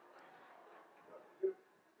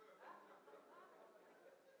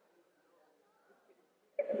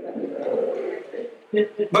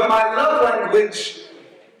 But my love language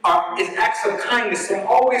is acts of kindness, so I'm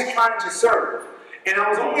always trying to serve. And I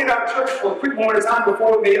was only at our church for a quick moment of time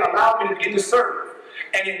before they allowed me to begin to serve.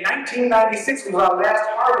 And in 1996, when was our last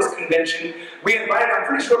Harvest Convention, we invited, I'm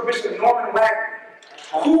pretty sure, Bishop Norman Wagner,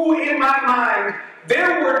 who, in my mind,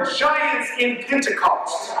 there were giants in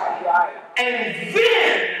Pentecost. And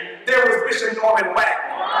then there was Bishop Norman Wagner.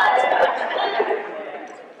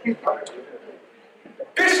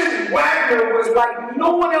 Bishop Wagner was like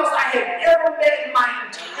no one else I had ever met in my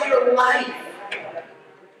entire life.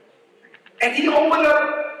 And he opened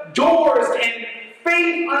up doors and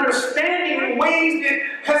faith, understanding in ways that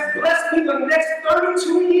has blessed me the next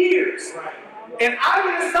 32 years. And I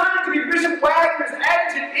was assigned to be Bishop Wagner's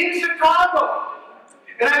adjutant in Chicago.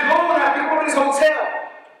 And I go and I pick up this hotel.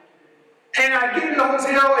 And I get in the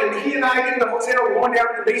hotel, and he and I get in the hotel, we're going down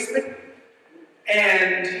to the basement.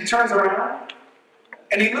 And he turns around,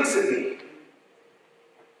 and he looks at me.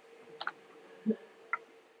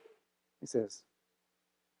 He says,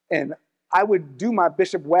 and I would do my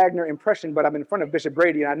Bishop Wagner impression, but I'm in front of Bishop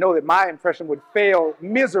Brady, and I know that my impression would fail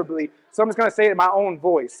miserably, so I'm just going to say it in my own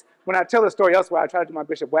voice. When I tell the story elsewhere, I try to do my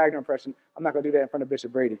Bishop Wagner impression. I'm not going to do that in front of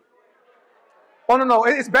Bishop Brady. Oh, no,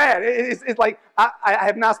 it's bad. It's like I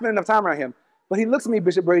have not spent enough time around him. But he looks at me,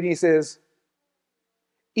 Bishop Brady, and he says,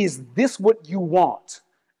 "Is this what you want?"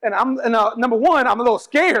 And number one, I'm a little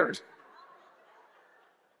scared.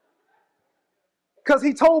 Because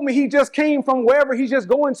he told me he just came from wherever, he's just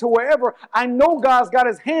going to wherever. I know God's got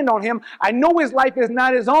his hand on him. I know his life is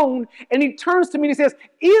not his own. And he turns to me and he says,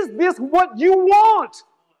 "Is this what you want?"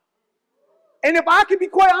 And if I can be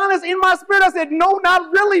quite honest, in my spirit, I said, "No,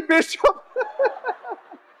 not really, Bishop."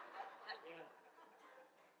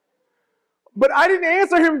 But I didn't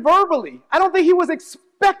answer him verbally. I don't think he was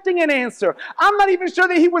expecting an answer. I'm not even sure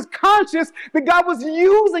that he was conscious that God was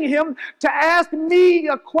using him to ask me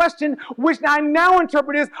a question, which I now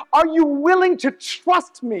interpret as, are you willing to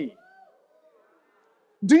trust me?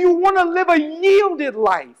 Do you want to live a yielded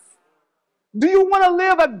life? Do you want to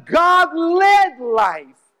live a God-led life?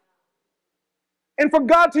 And for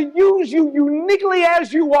God to use you uniquely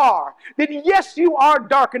as you are, that yes, you are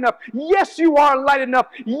dark enough. Yes, you are light enough.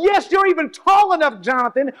 Yes, you're even tall enough,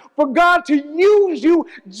 Jonathan, for God to use you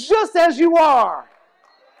just as you are.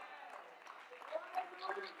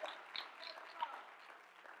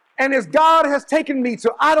 And as God has taken me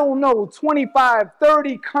to, 25,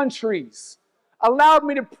 30 countries, allowed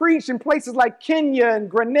me to preach in places like Kenya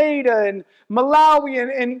and Grenada and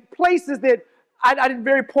Malawi and places that I did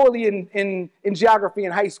very poorly in geography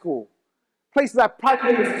in high school. Places I probably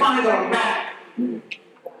couldn't even find on a map. And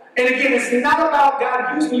again, it's not about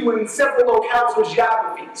God using you in several locales or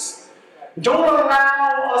geographies. Don't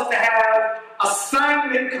allow us to have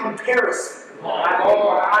assignment comparison.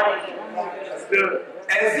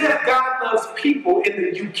 As if God loves people in the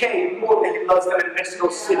UK more than he loves them in Mexico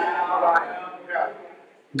City.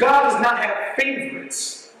 God does not have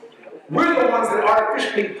favorites. We're the ones that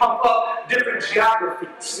artificially pump up different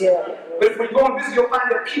geographies. Yeah. But if we go and visit, you'll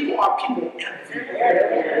find that people are people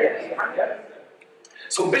everywhere.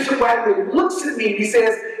 So Bishop Wagner looks at me and he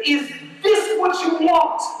says, "Is this what you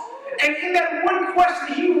want?" And in that one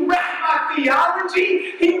question, he wrecked my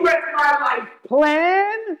theology. He wrecked my life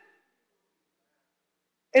plan.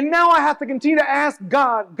 And now I have to continue to ask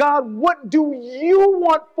God, what do you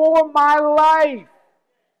want for my life?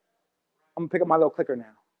 I'm going to pick up my little clicker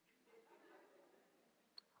now.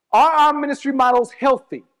 Are our ministry models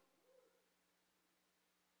healthy?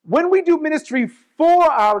 When we do ministry for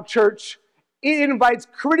our church, it invites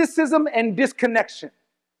criticism and disconnection.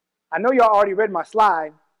 I know y'all already read my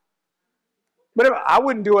slide, but I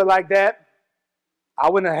wouldn't do it like that. I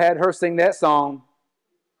wouldn't have had her sing that song.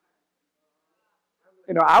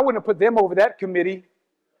 I wouldn't have put them over that committee.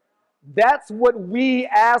 That's what we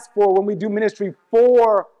ask for when we do ministry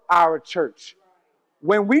for our church.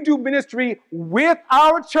 When we do ministry with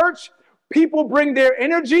our church, people bring their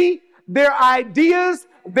energy, their ideas,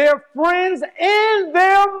 their friends, and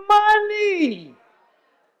their money.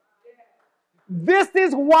 This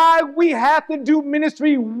is why we have to do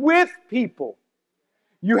ministry with people.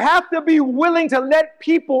 You have to be willing to let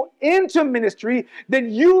people into ministry that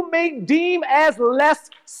you may deem as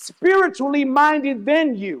less spiritually minded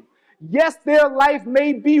than you. Yes, their life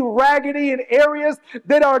may be raggedy in areas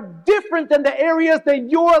that are different than the areas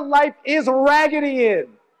that your life is raggedy in.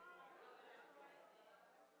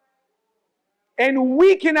 And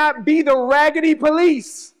we cannot be the raggedy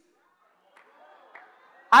police.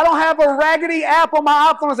 I don't have a raggedy app on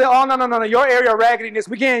my iPhone and say, oh, no, your area of raggediness,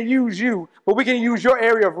 we can't use you, but we can use your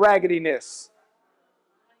area of raggediness.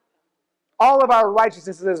 All of our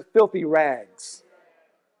righteousness is filthy rags.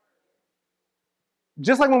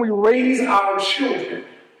 Just like when we raise our children,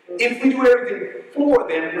 if we do everything for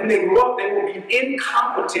them, when they grow up, they will be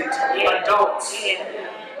incompetent adults.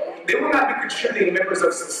 They will not be contributing members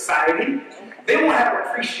of society. They won't have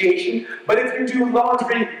appreciation. But if you do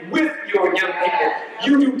laundry with your young people,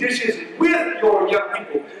 you do dishes with your young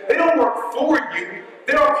people, they don't work for you.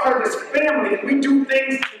 They're a part of this family, and we do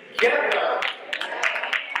things together.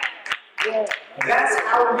 That's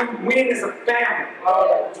how we win as a family.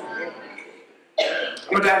 I'm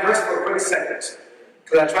going to digress for a quick second.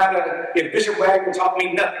 Because I try to, if Bishop Wagner taught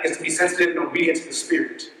me nothing, is to be sensitive and obedient to the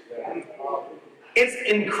Spirit. It's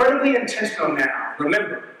incredibly intentional now.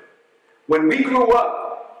 Remember, when we grew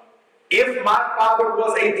up, if my father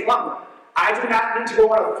was a plumber, I do not need to go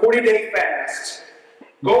on a 40-day fast,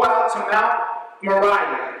 go out to Mount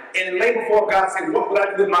Moriah, and lay before God and say, what would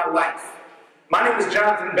I do with my life? My name is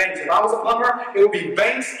Jonathan Banks. If I was a plumber, it would be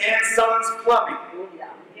Banks and Sons Plumbing.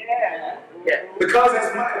 Yeah. Because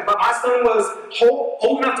as my son was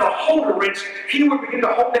old enough to hold a wrench, he would begin to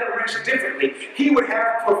hold that wrench differently. He would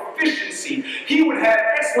have proficiency. He would have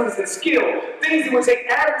excellence and skill. Things that would take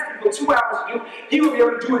average people 2 hours to do, he would be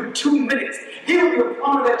able to do it in 2 minutes. He would be the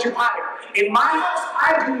plumber that you hire. In my house,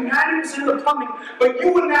 I do 90% of the plumbing, but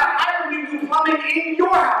you would not hire me to do plumbing in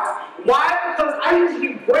your house. Why? Because I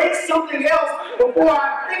usually break something else before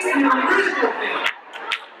I fix the original thing.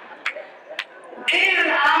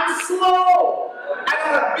 And I'm slow. I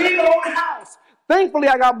got a big old house. Thankfully,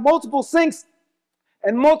 I got multiple sinks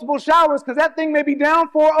and multiple showers because that thing may be down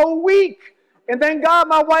for a week. And thank God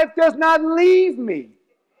my wife does not leave me.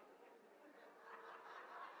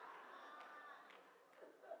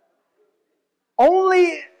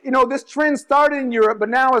 Only, this trend started in Europe, but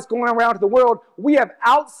now it's going around to the world. We have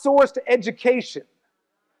outsourced education.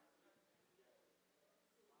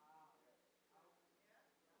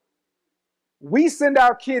 We send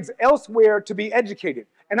our kids elsewhere to be educated.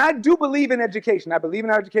 And I do believe in education. I believe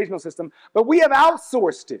in our educational system, but we have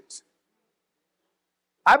outsourced it.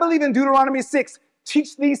 I believe in Deuteronomy 6.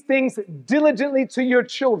 Teach these things diligently to your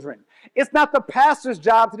children. It's not the pastor's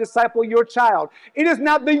job to disciple your child. It is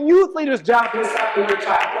not the youth leader's job to disciple your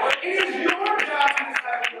child. It is your job to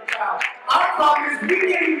disciple your child. Our problem is we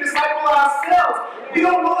can't even disciple ourselves. We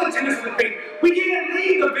don't know the tenets of the faith. We can't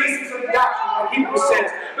leave the basics of the doctrine, like Hebrews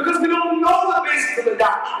says, because we don't know the basics of the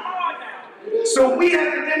doctrine. So we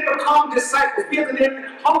have to then become disciples. We have to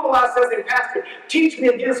then humble ourselves and pastor, teach me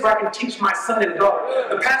again so I can teach my son and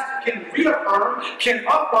daughter. The pastor can reaffirm, can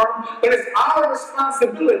affirm, but it's our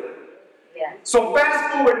responsibility. Yeah. So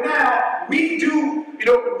fast forward now, we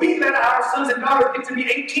let our sons and daughters get to be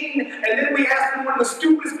 18, and then we ask them one of the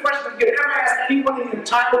stupidest questions you could ever ask anyone in the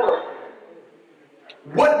entire world.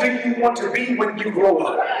 What do you want to be when you grow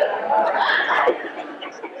up?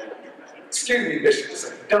 Excuse me, Bishop, it's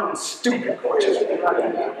a dumb, stupid question.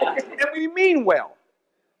 And we mean well.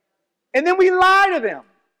 And then we lie to them.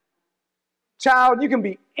 Child, you can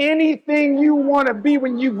be anything you want to be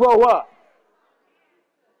when you grow up.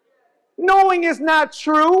 Knowing it's not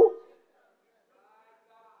true.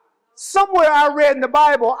 Somewhere I read in the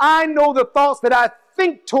Bible, I know the thoughts that I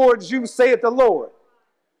think towards you, saith the Lord.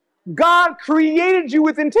 God created you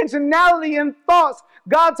with intentionality and thoughts.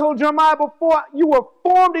 God told Jeremiah, before you were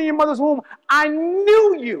formed in your mother's womb, I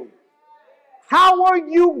knew you. How are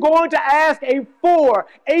you going to ask a 4,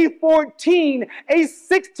 a 14, a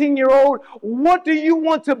 16-year-old, what do you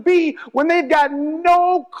want to be when they've got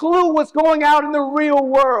no clue what's going out in the real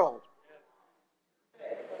world?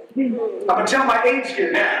 I'm going to tell my age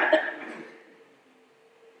here now.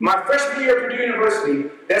 My freshman year at Purdue University,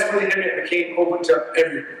 that's when the internet became open to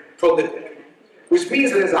everyone, prolific. Which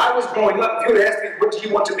means that as I was growing up, if you would ask me, what do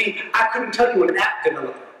you want to be? I couldn't tell you an app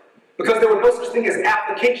developer. Because there were no such thing as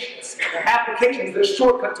applications. Applications, they're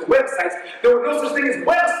shortcut to websites. There were no such thing as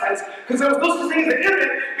websites, because there was no such thing as the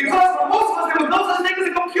internet, because for most of us, there was no such thing as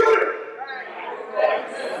a computer.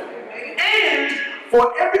 And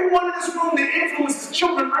for everyone in this room that influences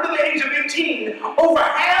children under the age of 18, over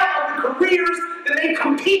half of the careers that they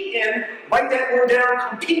compete in, write that word down,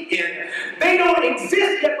 compete in, they don't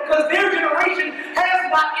exist yet because their generation has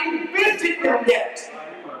not invented them yet.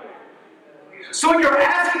 So you're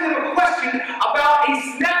asking them a question about a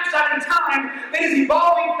snapshot in time that is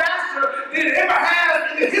evolving faster than it ever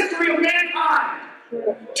has in the history of mankind.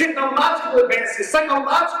 Technological advances,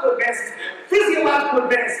 psychological advances, physiological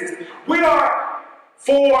advances. We are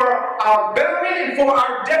for our betterment and for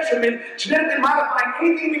our detriment, genetically modifying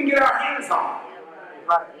anything we can get our hands on.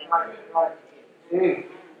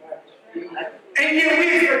 And yet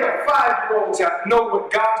we expect a 5-year-old to know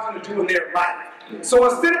what God's going to do in their life. So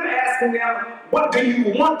instead of asking them, what do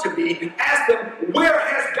you want to be? Ask them, where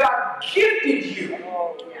has God gifted you?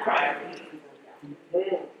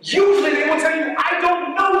 Usually they will tell you, I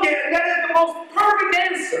don't know yet. And that is the most perfect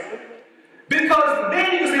answer. Because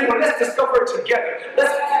then you say, well, let's discover it together.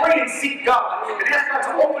 Let's pray and seek God. And ask God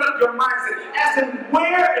to open up your mindset. Ask Him,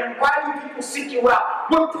 where and why do people seek you out?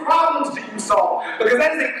 What problems do you solve? Because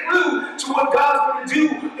that is a clue to what God's going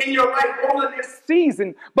to do in your life over the next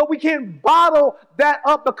season. But we can't bottle that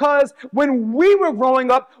up because when we were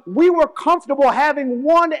growing up, we were comfortable having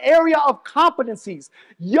one area of competencies.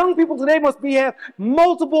 Young people today must have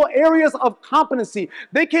multiple areas of competency.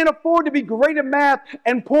 They can't afford to be great at math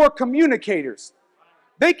and poor communicators.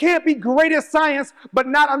 They can't be great at science but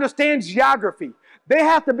not understand geography. They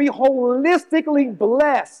have to be holistically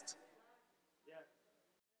blessed.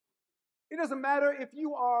 It doesn't matter if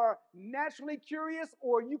you are naturally curious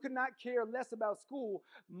or you could not care less about school.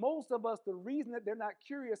 Most of us, the reason that they're not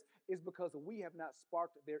curious is because we have not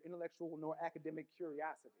sparked their intellectual nor academic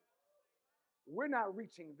curiosity. We're not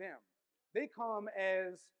reaching them. They come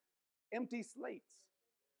as empty slates.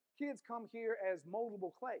 Kids come here as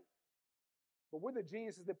moldable clay. But we're the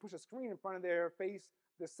geniuses that push a screen in front of their face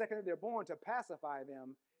the second that they're born to pacify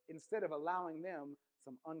them instead of allowing them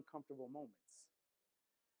some uncomfortable moments.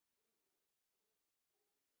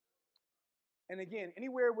 And again,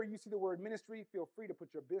 anywhere where you see the word ministry, feel free to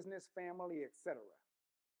put your business, family, etc.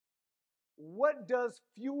 What does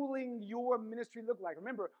fueling your ministry look like?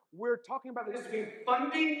 Remember, we're talking about the difference between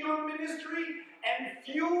funding your ministry and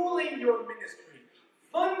fueling your ministry.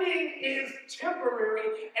 Funding is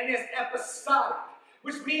temporary and is episodic,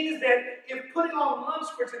 which means that if putting on lunch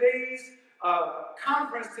for today's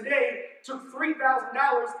conference today took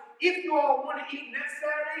 $3,000, if you all want to eat next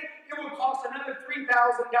Saturday, it will cost another $3,000.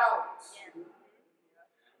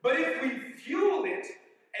 But if we fuel it,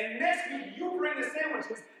 and next week you bring the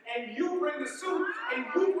sandwiches, and you bring the soup, and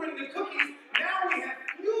you bring the cookies, now we have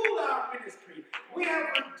fueled our ministry. We have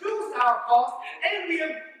reduced our costs, and we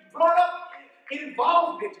have brought up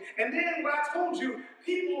involvement. And then what I told you,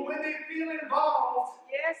 people, when they feel involved,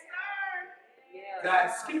 yes, sir. Yeah. I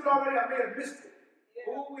skipped already, I may have missed it.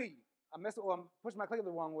 Yeah. Ooh-wee. I messed it, I'm pushing my clicker the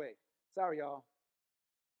wrong way. Sorry, y'all.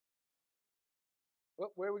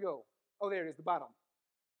 Oh, where we go? Oh, there it is, the bottom.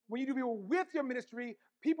 When you do people with your ministry,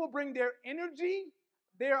 people bring their energy,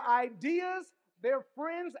 their ideas, their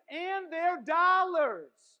friends, and their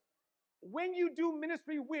dollars. When you do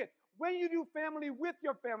ministry with, when you do family with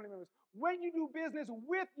your family members, when you do business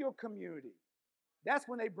with your community, that's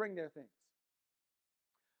when they bring their things.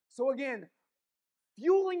 So again,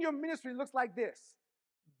 fueling your ministry looks like this.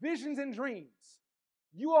 Visions and dreams.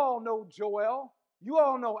 You all know Joel. You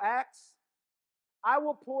all know Acts. I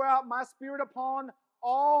will pour out my spirit upon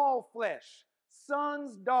all flesh,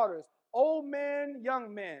 sons, daughters, old men,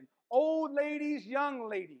 young men, old ladies, young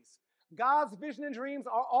ladies. God's vision and dreams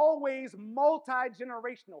are always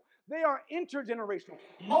multi-generational. They are intergenerational.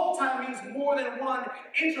 Multi means more than one,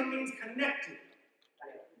 inter means connected.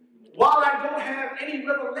 While I don't have any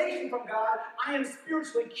revelation from God, I am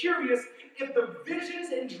spiritually curious if the visions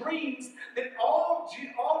and dreams that all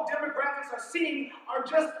demographics are seeing are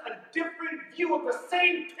just a different view of the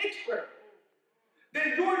same picture.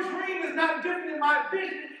 That your dream is not different than my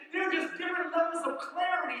vision. They're just different levels of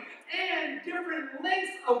clarity and different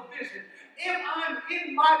lengths of vision. If I'm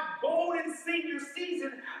in my golden senior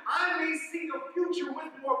season, I may see the future with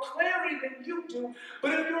more clarity than you do.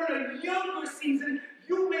 But if you're in a younger season,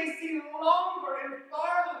 you may see longer and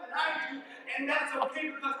farther than I do. And that's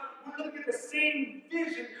okay because we're looking at the same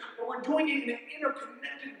vision, but we're doing it in an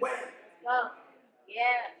interconnected way. Oh,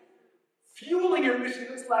 yeah. Fueling your mission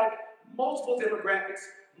looks like multiple demographics,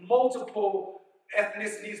 multiple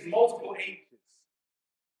ethnicities, multiple ages.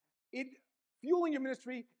 Fueling your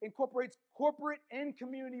ministry incorporates corporate and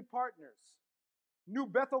community partners. New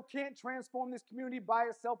Bethel can't transform this community by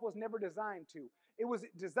itself, was never designed to. It was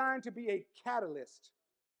designed to be a catalyst.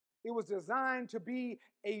 It was designed to be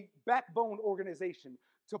a backbone organization,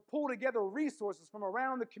 to pull together resources from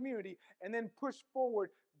around the community and then push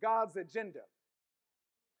forward God's agenda.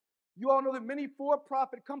 You all know that many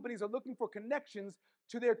for-profit companies are looking for connections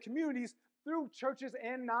to their communities through churches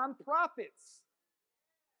and nonprofits.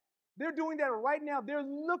 They're doing that right now. They're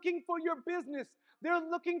looking for your business. They're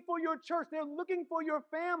looking for your church. They're looking for your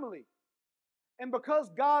family. And because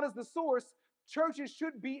God is the source, churches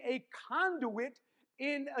should be a conduit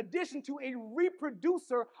in addition to a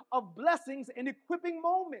reproducer of blessings and equipping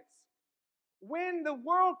moments. When the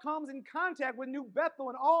world comes in contact with New Bethel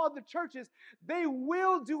and all other churches, they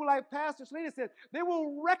will do like Pastor Slater said. They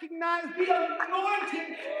will recognize the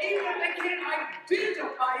anointing, even if they can't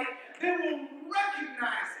identify it, they will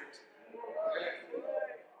recognize it.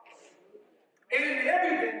 And in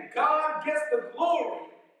everything, God gets the glory.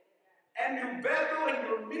 And New Bethel and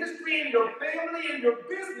your ministry and your family and your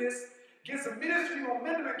business gets a ministry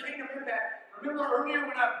momentum and kingdom impact. Remember earlier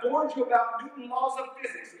when I warned you about Newton's laws of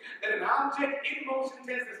physics, that an object in motion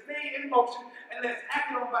tends to stay in motion unless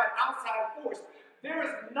acted on by an outside force. There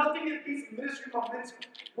is nothing that beats ministry momentum.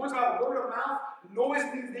 What's about word of mouth, noise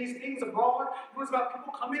these things abroad? What's about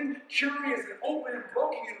people coming curious and open and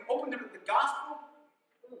broken and open to the gospel?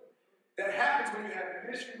 That happens when you have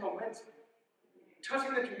ministry momentum.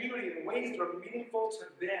 Touching the community in ways that are meaningful to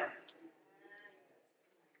them.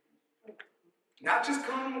 Not just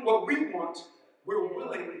come what we want, we're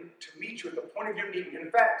willing to meet you at the point of your need. In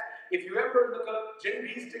fact, if you ever look up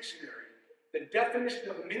JB's dictionary, the definition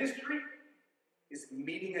of ministry is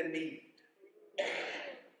meeting a need.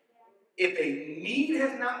 If a need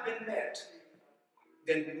has not been met,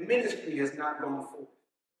 then ministry has not gone forth.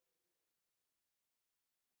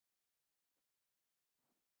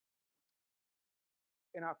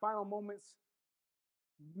 In our final moments,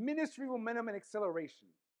 ministry momentum and acceleration.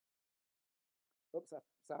 Oops,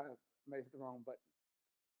 sorry, I may have hit the wrong button.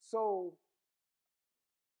 So,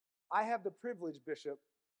 I have the privilege, Bishop,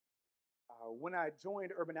 when I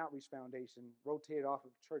joined Urban Outreach Foundation, rotated off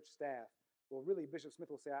of church staff. Well, really, Bishop Smith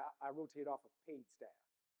will say I rotated off of paid staff.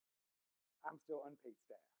 I'm still unpaid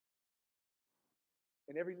staff.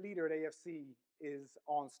 And every leader at AFC is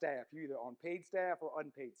on staff. You're either on paid staff or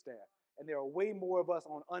unpaid staff. And there are way more of us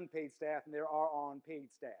on unpaid staff than there are on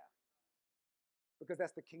paid staff. Because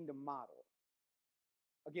that's the kingdom model.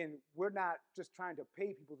 Again, we're not just trying to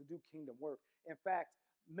pay people to do kingdom work. In fact,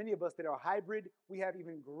 many of us that are hybrid, we have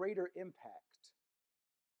even greater impact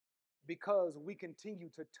because we continue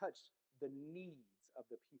to touch the needs of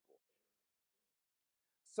the people.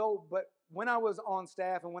 So, but when I was on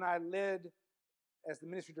staff and when I led as the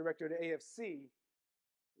ministry director at AFC,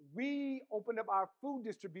 we opened up our food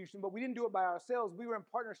distribution, but we didn't do it by ourselves. We were in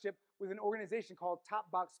partnership with an organization called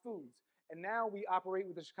Top Box Foods. And now we operate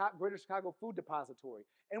with the Greater Chicago Food Depository.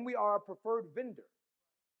 And we are a preferred vendor,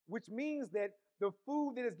 which means that the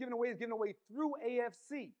food that is given away through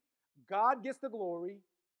AFC. God gets the glory,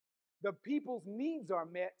 the people's needs are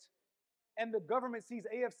met, and the government sees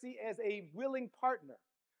AFC as a willing partner.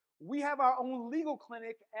 We have our own legal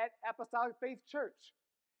clinic at Apostolic Faith Church.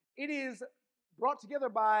 It is brought together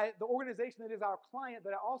by the organization that is our client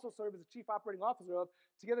that I also serve as the chief operating officer of,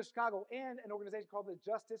 Together Chicago, and an organization called the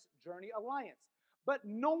Justice Journey Alliance. But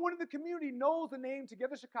no one in the community knows the name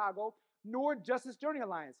Together Chicago nor Justice Journey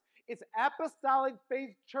Alliance. It's Apostolic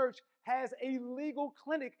Faith Church has a legal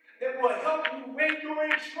clinic that will help you when you're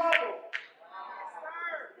in trouble.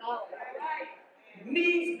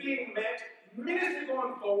 Needs being met, ministry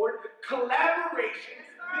going forward, collaboration,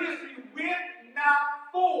 ministry with,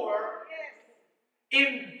 not for,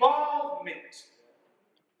 involvement.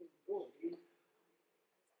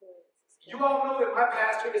 You all know that my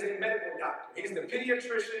pastor is a medical doctor. He's the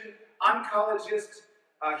pediatrician, oncologist,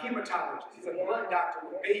 hematologist. He's a blood doctor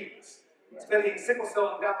with babies, studying sickle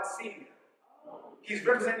cell and thalassemia. He's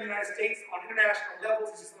representing the United States on international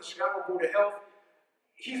levels. He's in the Chicago Board of Health.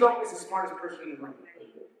 He's always the smartest person in the room.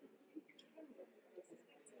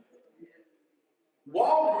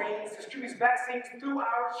 Walgreens distributes vaccines through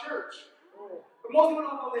our church. But most people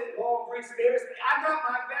don't know that Walgreens is. I got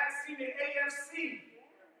my vaccine at AFC,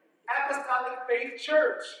 Apostolic Faith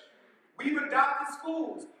Church. We've adopted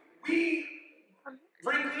schools. We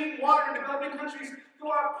bring clean water in developing countries through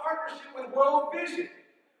our partnership with World Vision.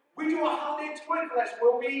 We do a holiday toy collection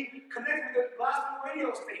where we connect with a gospel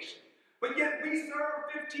radio station. But yet we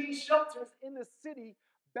serve 15 shelters in the city,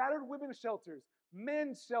 battered women's shelters,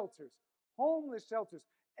 men's shelters, homeless shelters,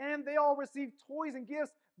 and they all receive toys and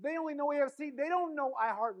gifts. They only know AFC. They don't know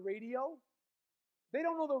iHeartRadio. They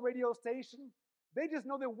don't know the radio station. They just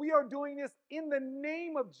know that we are doing this in the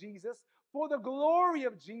name of Jesus, for the glory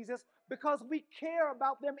of Jesus, because we care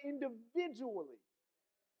about them individually.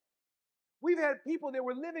 We've had people that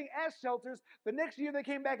were living at shelters. The next year they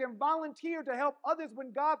came back and volunteered to help others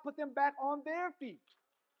when God put them back on their feet.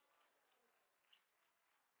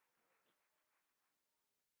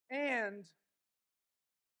 And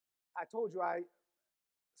I told you I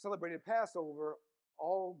celebrated Passover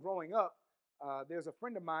all growing up. There's a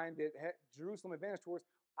friend of mine that had Jerusalem Adventist Tours.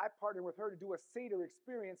 I partnered with her to do a Seder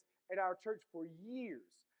experience at our church for years.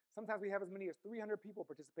 Sometimes we have as many as 300 people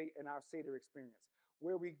participate in our Seder experience,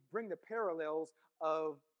 where we bring the parallels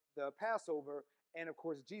of the Passover and, of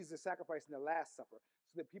course, Jesus' sacrifice in the Last Supper,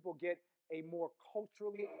 so that people get a more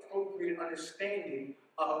culturally appropriate understanding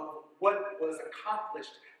of what was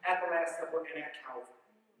accomplished at the Last Supper and at Calvary.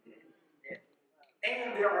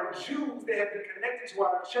 And there are Jews that have been connected to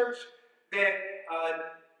our church that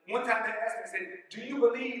one time they asked me, said, do you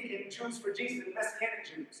believe in Jews for Jesus, Messianic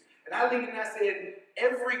Jews? And I leaned and I said,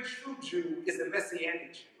 every true Jew is a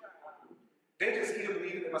Messianic Jew. They just either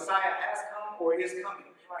believe that the Messiah has come or is coming.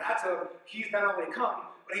 And I tell them, he's not only come,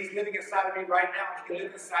 but he's living inside of me right now. He can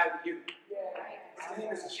live inside of you. His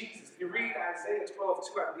name is Jesus. If you read Isaiah 12:2,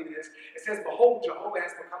 I believe it is, it says, behold, Jehovah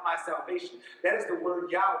has become my salvation. That is the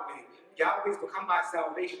word Yahweh. Yahweh has become my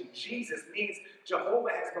salvation. Jesus means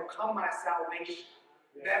Jehovah has become my salvation.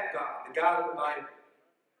 That God, the God of the Bible.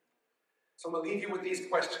 So I'm going to leave you with these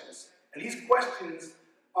questions. And these questions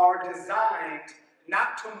are designed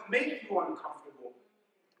not to make you uncomfortable,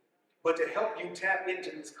 but to help you tap into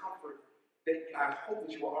this comfort that I hope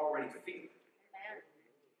that you are already feeling.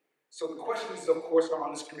 So the questions, of course, are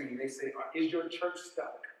on the screen. They say, is your church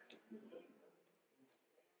stuck?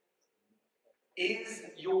 Is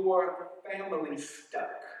your family stuck?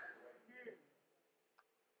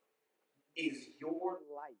 Is your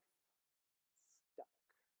life stuck?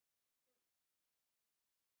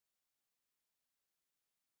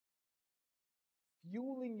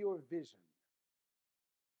 Fueling your vision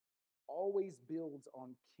always builds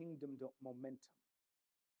on kingdom momentum,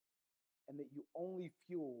 and that you only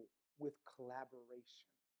fuel with collaboration.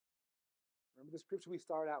 Remember the scripture we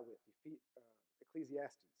started out with,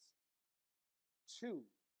 Ecclesiastes. 2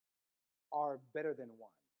 are better than 1.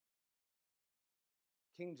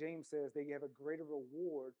 King James says they have a greater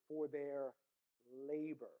reward for their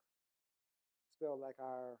labor. Spelled like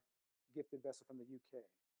our gifted vessel from the UK, in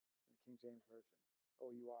the King James Version.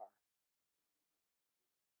 O-U-R.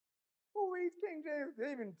 Who reads King James? Do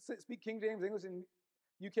they even speak King James English in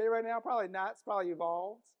UK right now? Probably not. It's probably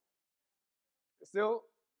evolved. Still,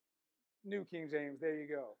 New King James. There you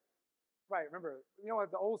go. Right, remember, you know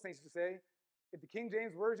what the old saints used to say? If the King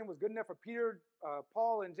James Version was good enough for Peter,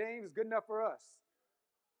 Paul, and James, it's good enough for us.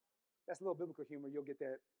 That's a little biblical humor. You'll get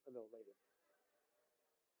that a little later.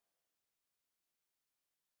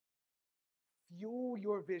 Fuel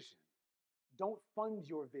your vision. Don't fund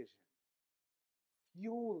your vision.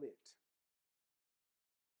 Fuel it.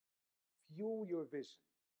 Fuel your vision.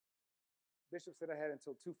 Bishop said I had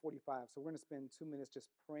until 2:45, so we're going to spend 2 minutes just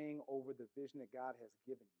praying over the vision that God has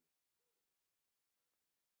given you.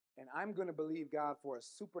 And I'm going to believe God for a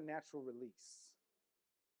supernatural release.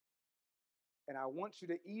 And I want you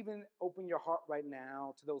to even open your heart right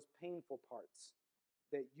now to those painful parts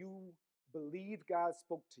that you believe God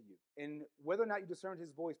spoke to you. And whether or not you discerned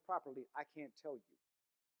his voice properly, I can't tell you.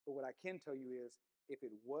 But what I can tell you is, if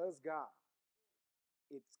it was God,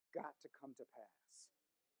 it's got to come to pass.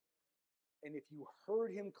 And if you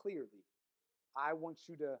heard him clearly, I want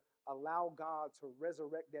you to allow God to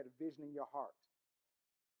resurrect that vision in your heart.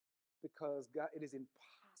 Because God, it is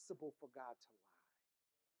impossible for God to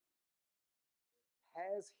lie.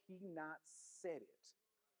 Has he not said it?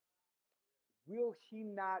 Will he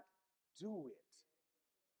not do it?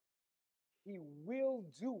 He will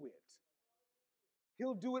do it.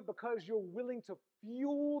 He'll do it because you're willing to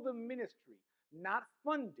fuel the ministry, not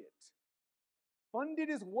fund it. Fund it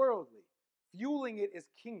is worldly. Fueling it is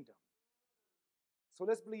kingdom. So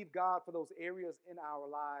let's believe God for those areas in our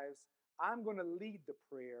lives. I'm going to lead the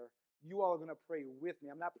prayer. You all are going to pray with me.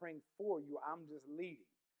 I'm not praying for you. I'm just leading,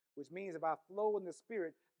 which means if I flow in the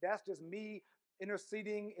Spirit, that's just me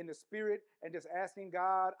interceding in the Spirit and just asking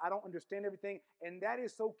God. I don't understand everything. And that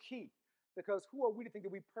is so key, because who are we to think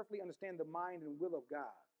that we perfectly understand the mind and will of God?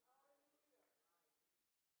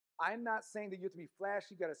 I'm not saying that you have to be flashy,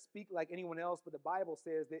 you got to speak like anyone else, but the Bible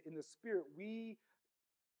says that in the Spirit we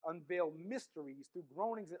unveil mysteries through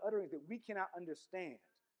groanings and utterings that we cannot understand,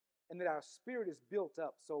 and that our spirit is built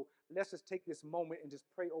up. So let's just take this moment and just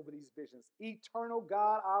pray over these visions. Eternal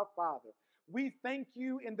God, our Father, we thank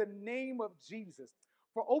you in the name of Jesus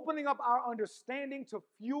for opening up our understanding to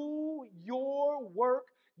fuel your work,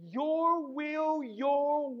 your will,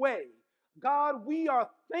 your way. God, we are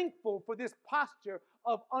thankful for this posture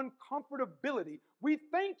of uncomfortability. We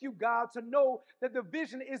thank you, God, to know that the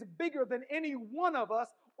vision is bigger than any one of us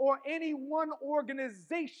or any one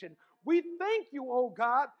organization. We thank you, oh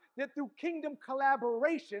God, that through kingdom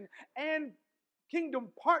collaboration and kingdom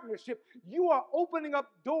partnership, you are opening up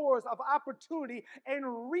doors of opportunity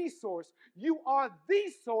and resource. You are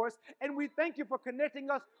the source, and we thank you for connecting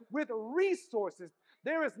us with resources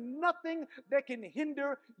There is nothing that can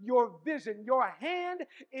hinder your vision. Your hand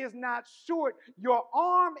is not short. Your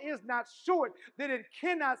arm is not short that it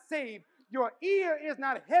cannot save. Your ear is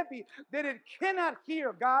not heavy that it cannot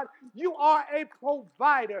hear, God. You are a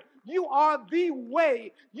provider. You are the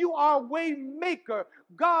way. You are way maker.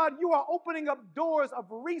 God, you are opening up doors of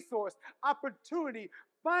resource, opportunity,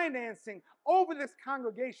 financing over this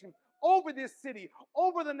congregation, over this city,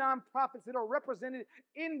 over the nonprofits that are represented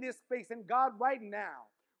in this space. And God, right now,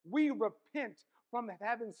 we repent from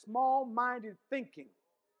having small-minded thinking.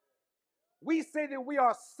 We say that we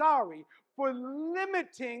are sorry for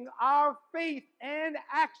limiting our faith and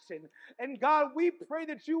action. And God, we pray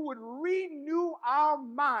that you would renew our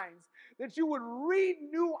minds, that you would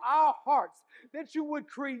renew our hearts, that you would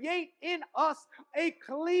create in us a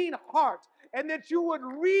clean heart, and that you would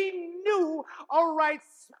renew a right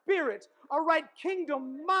spirit, a right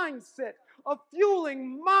kingdom mindset, a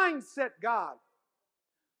fueling mindset, God.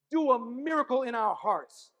 Do a miracle in our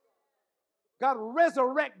hearts. God,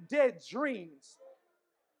 resurrect dead dreams.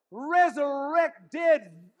 Resurrect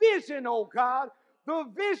dead vision, oh God. The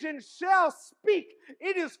vision shall speak.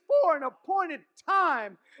 It is for an appointed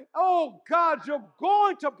time. Oh God, you're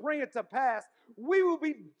going to bring it to pass. We will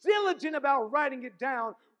be diligent about writing it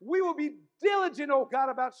down. We will be diligent, oh God,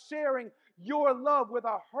 about sharing your love with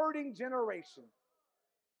a hurting generation.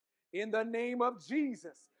 In the name of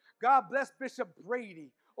Jesus. God bless Bishop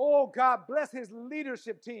Brady. Oh, God, bless his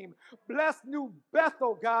leadership team. Bless New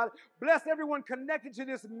Bethel, God. Bless everyone connected to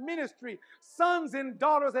this ministry. Sons and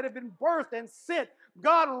daughters that have been birthed and sent.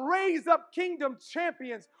 God, raise up kingdom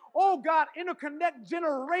champions. Oh, God, interconnect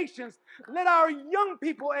generations. Let our young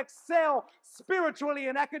people excel spiritually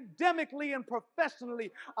and academically and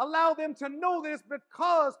professionally. Allow them to know that it's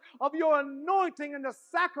because of your anointing and the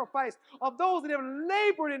sacrifice of those that have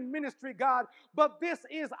labored in ministry, God. But this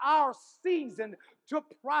is our season to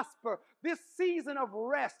prosper. This season of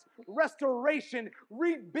rest, restoration,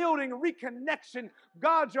 rebuilding, reconnection.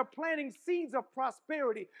 God, you're planting seeds of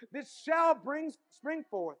prosperity that shall spring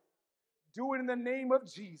forth. Do it in the name of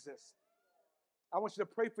Jesus. I want you to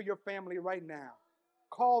pray for your family right now.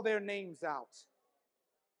 Call their names out.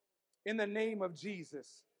 In the name of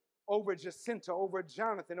Jesus. Over Jacinta, over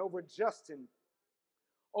Jonathan, over Justin,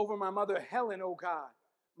 over my mother Helen, oh God.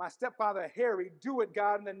 My stepfather Harry, do it,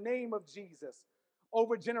 God, in the name of Jesus.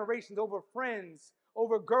 Over generations, over friends,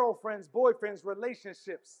 over girlfriends, boyfriends,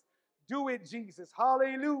 relationships. Do it, Jesus.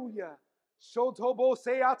 Hallelujah. Shotobo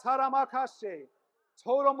se ataramakashe.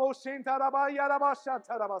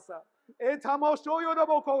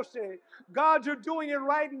 God, you're doing it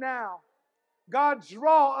right now. God,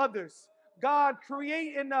 draw others. God,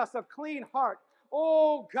 create in us a clean heart.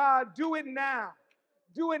 Oh, God, do it now.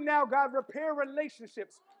 Do it now, God. Repair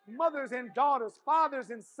relationships, mothers and daughters, fathers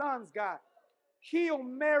and sons, God. Heal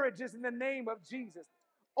marriages in the name of Jesus.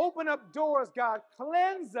 Open up doors, God.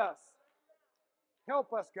 Cleanse us.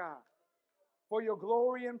 Help us, God, for your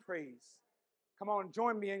glory and praise. Come on,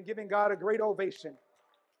 join me in giving God a great ovation.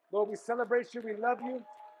 Lord, we celebrate you. We love you.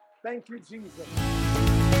 Thank you, Jesus.